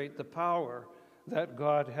demonstrate the power that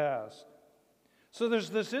God has. So there's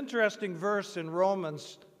this interesting verse in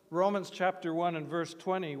Romans chapter 1 and verse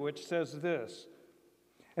 20, which says this: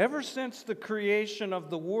 ever since the creation of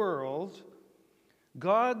the world,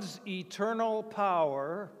 God's eternal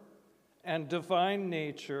power and divine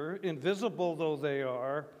nature, invisible though they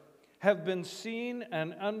are, have been seen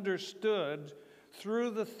and understood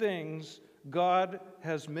through the things God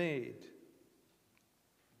has made.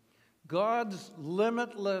 God's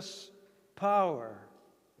limitless power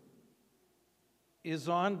is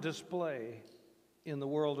on display in the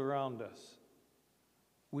world around us.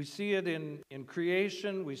 We see it in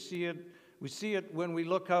creation. We see it when we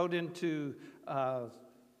look out into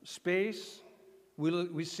space.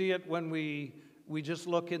 We see it when we just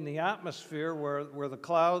look in the atmosphere where the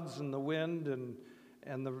clouds and the wind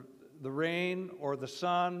and the rain or the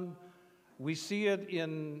sun. We see it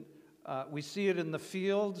in the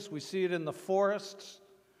fields. We see it in the forests.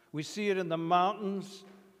 We see it in the mountains.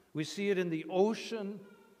 We see it in the ocean.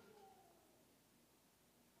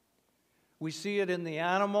 We see it in the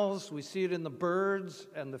animals. We see it in the birds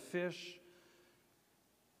and the fish.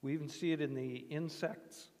 We even see it in the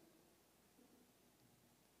insects.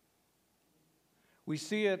 We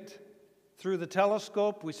see it through the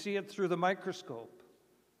telescope. We see it through the microscope.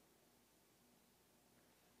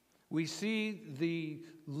 We see the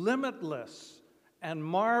limitless and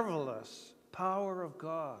marvelous power of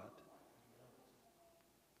God.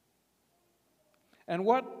 And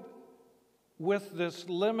what, with this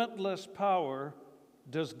limitless power,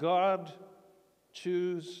 does God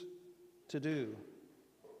choose to do?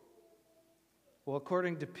 Well,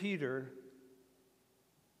 according to Peter,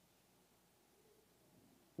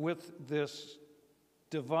 with this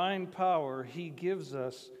divine power, He gives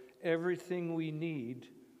us everything we need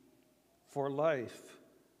for life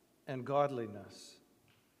and godliness.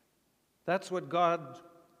 That's what God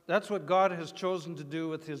has chosen to do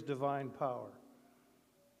with His divine power.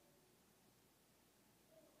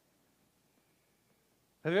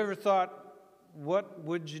 Have you ever thought, what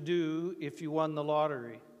would you do if you won the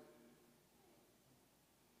lottery?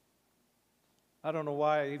 I don't know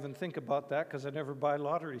why I even think about that, because I never buy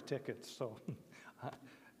lottery tickets. So,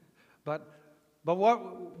 but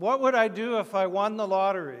what would I do if I won the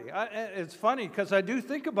lottery? It's funny because I do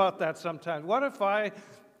think about that sometimes. What if I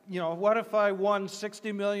won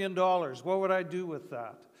 $60 million? What would I do with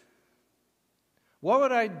that? What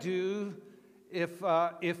would I do if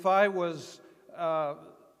I was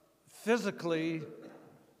physically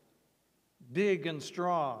big and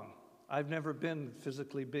strong? I've never been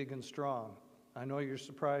physically big and strong. I know you're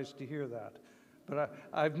surprised to hear that. But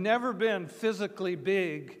I've never been physically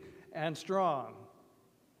big and strong.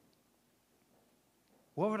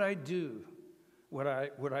 What would I do? Would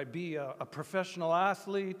I be a professional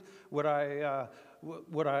athlete? Would I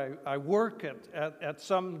work at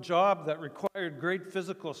some job that required great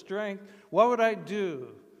physical strength? What would I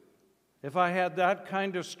do if I had that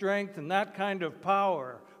kind of strength and that kind of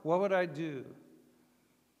power? What would I do?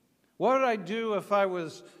 What would I do if I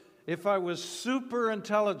was super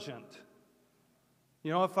intelligent?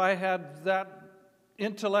 If I had that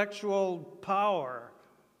intellectual power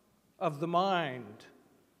of the mind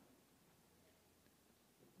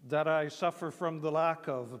that I suffer from the lack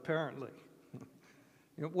of, apparently.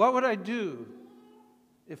 What would I do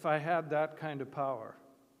if I had that kind of power?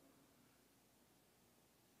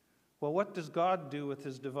 Well, what does God do with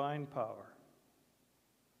His divine power?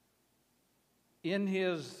 In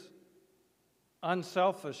His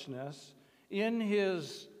unselfishness, in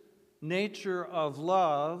His nature of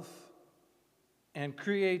love, and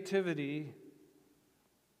creativity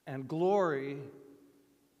and glory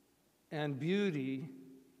and beauty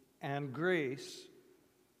and grace,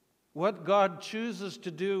 what God chooses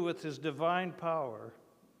to do with his divine power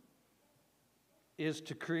is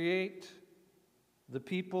to create the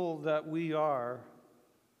people that we are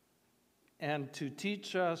and to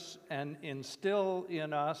teach us and instill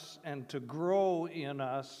in us and to grow in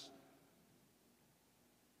us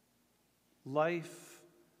life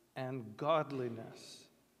and godliness.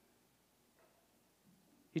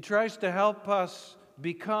 He tries to help us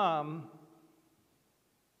become,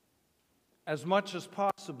 as much as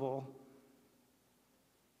possible,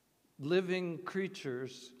 living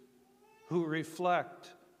creatures who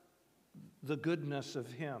reflect the goodness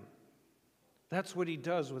of him. That's what he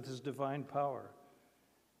does with his divine power.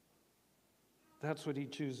 That's what he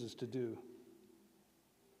chooses to do.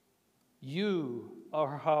 You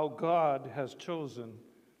are how God has chosen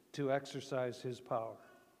to exercise his power.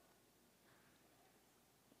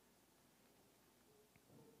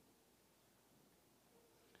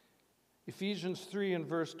 Ephesians 3 and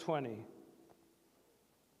verse 20.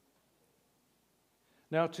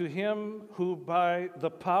 Now to him who by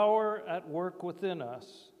the power at work within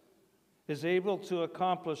us is able to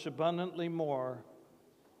accomplish abundantly more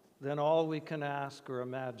than all we can ask or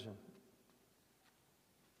imagine.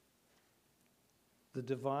 The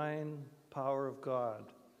divine power of God.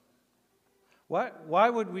 Why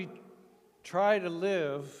would we try to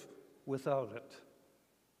live without it?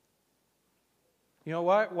 You know,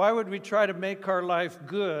 why would we try to make our life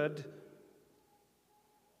good,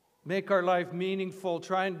 make our life meaningful,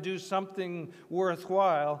 try and do something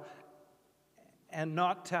worthwhile, and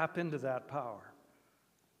not tap into that power?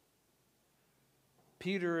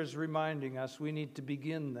 Peter is reminding us we need to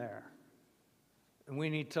begin there. And we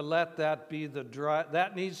need to let that be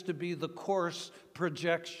that needs to be the course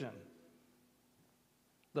projection.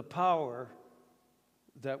 The power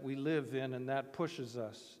that we live in and that pushes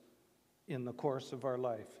us in the course of our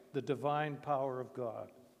life. The divine power of God.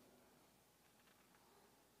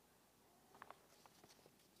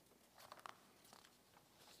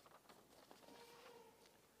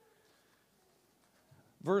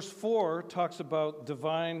 Verse 4 talks about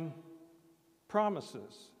divine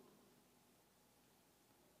promises.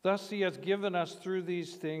 Thus he has given us through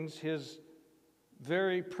these things his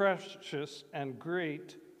very precious and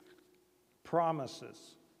great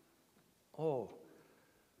promises. Oh,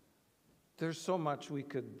 there's so much we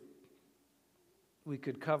could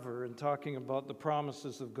cover in talking about the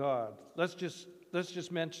promises of God. Let's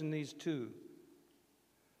just mention these two.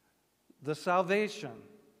 The salvation,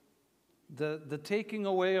 the taking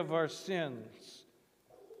away of our sins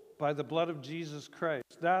by the blood of Jesus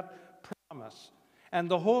Christ, that promise. And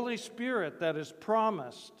the Holy Spirit that is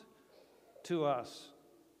promised to us.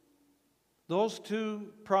 Those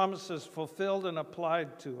two promises fulfilled and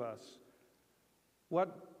applied to us.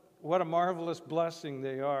 What a marvelous blessing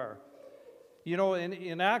they are. You know,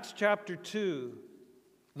 in Acts chapter 2,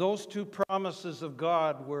 those two promises of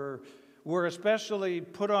God were especially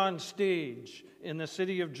put on stage in the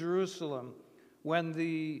city of Jerusalem when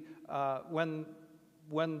the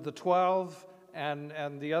 12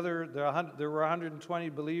 and the other, there were 120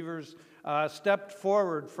 believers, stepped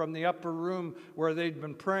forward from the upper room where they'd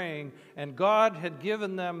been praying, and God had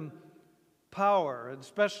given them power,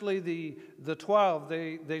 especially the 12.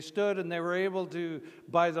 They stood and they were able to,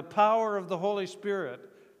 by the power of the Holy Spirit.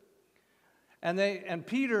 And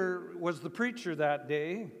Peter was the preacher that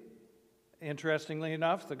day, interestingly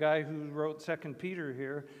enough, the guy who wrote 2 Peter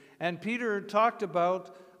here. And Peter talked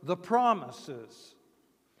about the promises.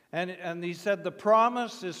 And he said, the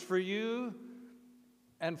promise is for you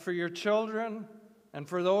and for your children and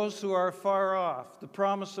for those who are far off. The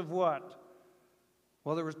promise of what?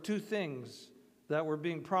 Well, there were two things that were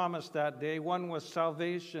being promised that day. One was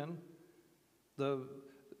salvation, the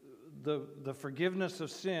forgiveness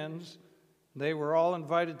of sins. They were all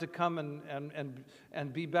invited to come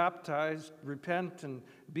and be baptized, repent and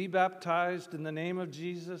be baptized in the name of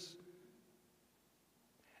Jesus.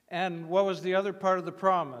 And what was the other part of the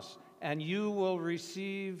promise? And you will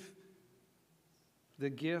receive the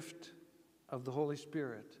gift of the Holy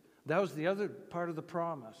Spirit. That was the other part of the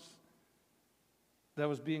promise that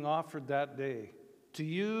was being offered that day to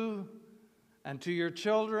you and to your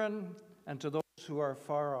children and to those who are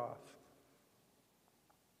far off.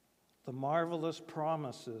 The marvelous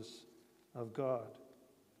promises of God.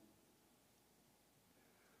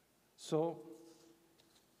 So,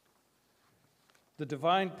 the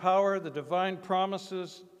divine power, the divine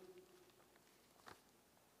promises,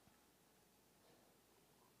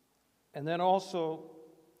 and then also,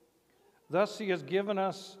 thus he has given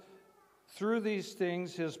us through these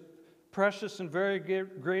things his precious and very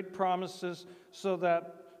great promises, so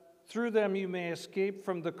that through them you may escape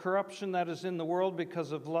from the corruption that is in the world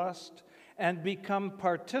because of lust, and become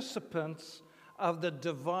participants of the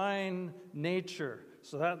divine nature.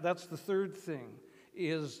 So that's the third thing,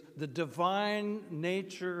 is the divine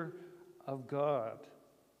nature of God.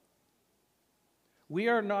 We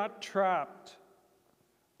are not trapped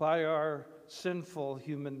by our sinful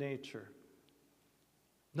human nature.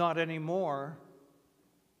 Not anymore.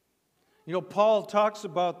 You know, Paul talks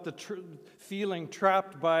about the feeling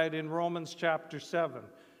trapped by it in Romans chapter 7.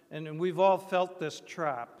 And we've all felt this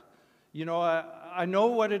trap. You know, I know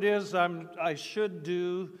what it is I should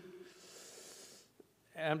do,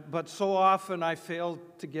 but so often I fail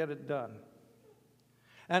to get it done.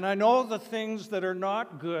 And I know the things that are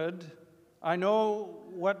not good. I know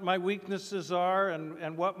what my weaknesses are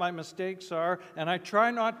and what my mistakes are, and I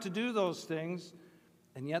try not to do those things,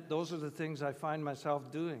 and yet those are the things I find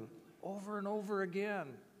myself doing over and over again.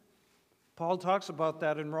 Paul talks about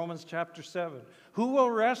that in Romans chapter 7. Who will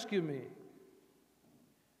rescue me?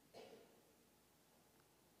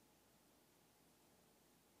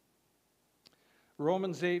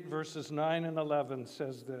 Romans 8 verses 9 and 11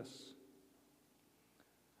 says this.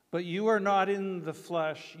 But you are not in the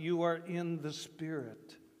flesh, you are in the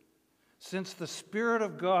Spirit, since the Spirit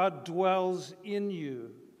of God dwells in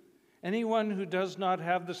you. Anyone who does not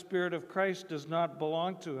have the Spirit of Christ does not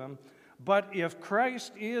belong to him. But if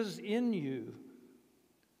Christ is in you,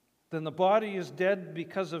 then the body is dead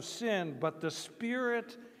because of sin, but the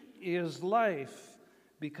Spirit is life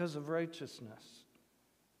because of righteousness.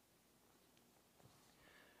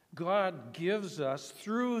 God gives us,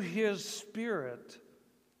 through His Spirit,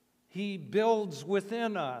 He builds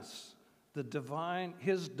within us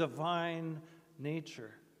His divine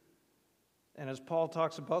nature. And as Paul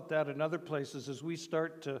talks about that in other places, as we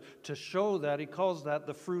start to show that, he calls that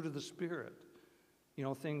the fruit of the Spirit. You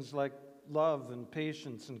know, things like love and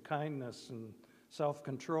patience and kindness and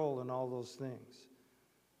self-control and all those things.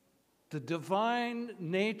 The divine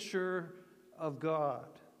nature of God.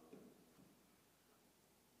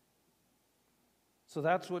 So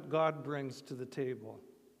that's what God brings to the table.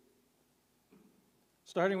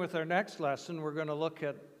 Starting with our next lesson, we're going to look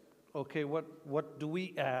at, okay, what do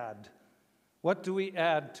we add? What do we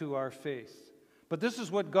add to our faith? But this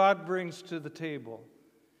is what God brings to the table.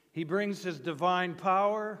 He brings His divine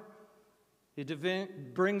power, He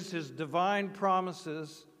brings His divine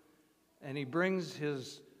promises, and He brings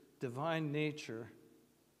His divine nature,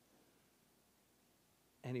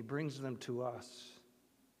 and He brings them to us.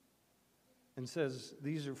 And says,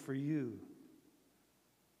 these are for you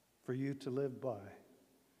to live by,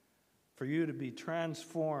 for you to be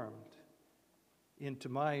transformed into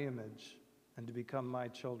my image and to become my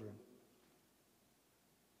children.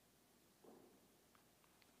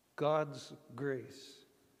 God's grace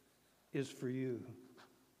is for you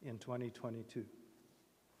in 2022.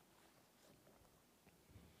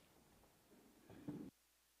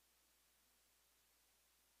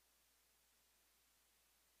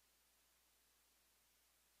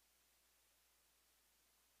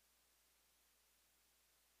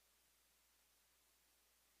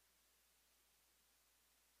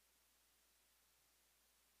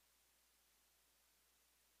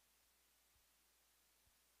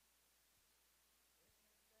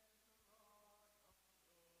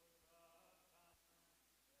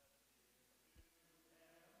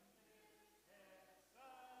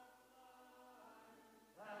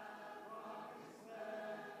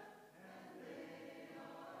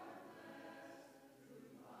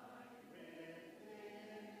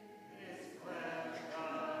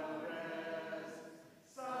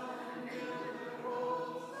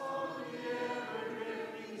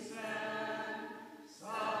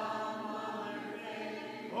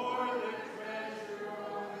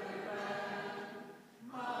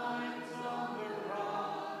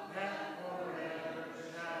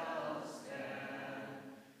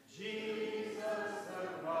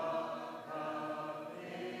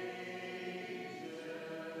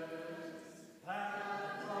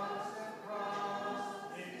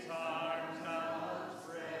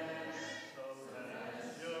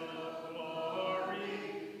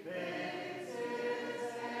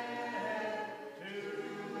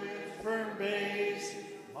 Firm base,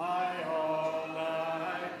 my all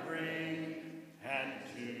I bring, and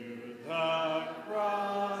to the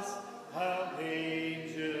cross of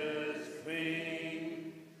ages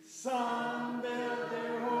cling. Some build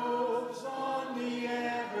their hopes on the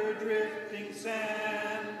ever-drifting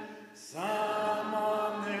sand, some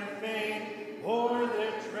on their fame or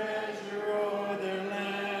their treasure or their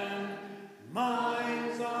land.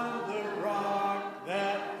 Mine's on the rock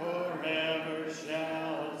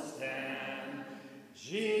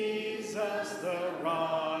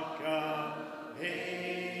rock of ages.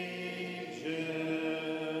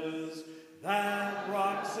 That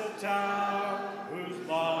rock's a tower whose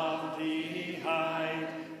lofty height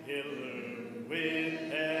illumined with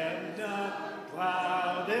heaven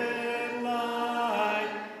clouded light.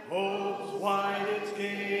 Hope's wide its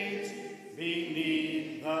gates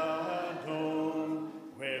beneath the dome,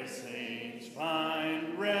 where saints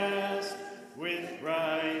find rest with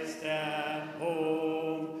Christ at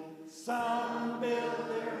home. Some build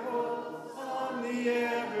their hope on the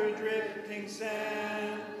ever-drifting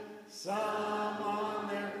sand, some on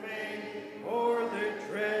their fame or their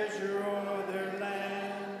treasure or their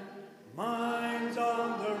land. Mine's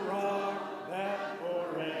on the rock that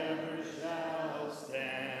forever shall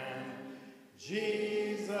stand,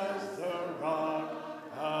 Jesus, the rock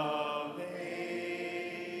of ages.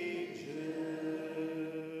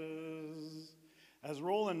 As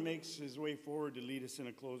Roland makes his way forward to lead us in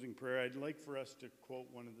a closing prayer, I'd like for us to quote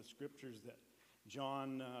one of the scriptures that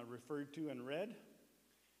John referred to and read.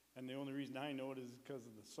 And the only reason I know it is because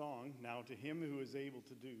of the song, Now to Him Who is Able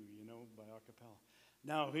to Do, by a cappella.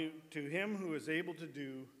 Now to Him who is able to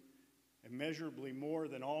do immeasurably more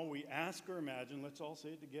than all we ask or imagine. Let's all say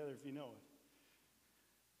it together if you know it.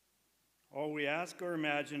 All we ask or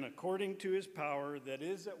imagine according to His power that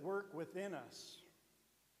is at work within us.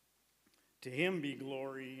 To Him be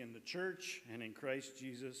glory in the church and in Christ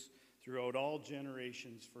Jesus throughout all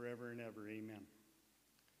generations, forever and ever. Amen.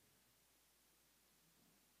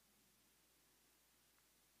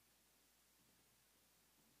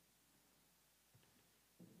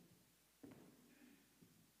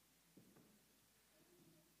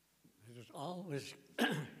 It's always,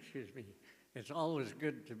 excuse me, it's always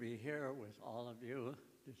good to be here with all of you.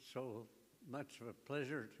 It's so much of a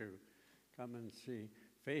pleasure to come and see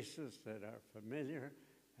faces that are familiar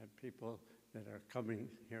and people that are coming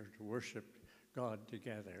here to worship God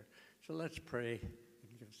together. So let's pray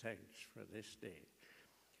and give thanks for this day.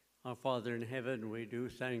 Our Father in heaven, we do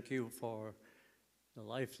thank you for the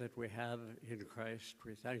life that we have in Christ.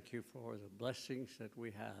 We thank you for the blessings that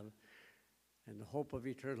we have and the hope of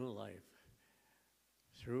eternal life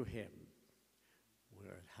through Him.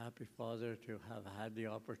 We're happy, Father, to have had the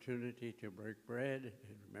opportunity to break bread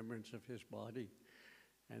in remembrance of His body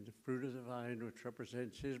and the fruit of the vine, which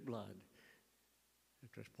represents His blood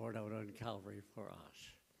that was poured out on Calvary for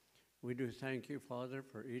us. We do thank you, Father,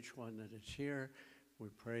 for each one that is here. We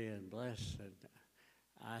pray and bless and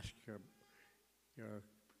ask your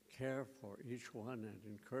care for each one and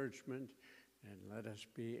encouragement, and let us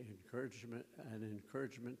be an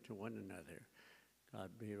encouragement to one another. God,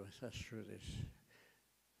 be with us through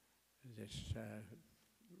this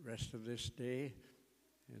rest of this day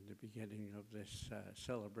and the beginning of this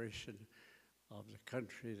celebration of the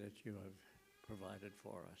country that you have provided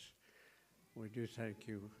for us. We do thank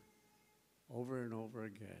you over and over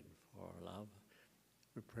again for our love.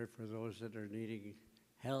 We pray for those that are needing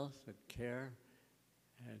health and care,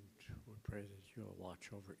 and we pray that you will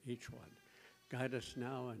watch over each one. Guide us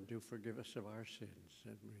now and do forgive us of our sins.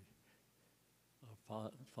 And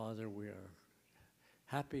Father, we are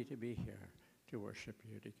happy to be here to worship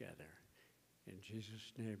you together. In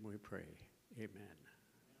Jesus' name we pray. Amen.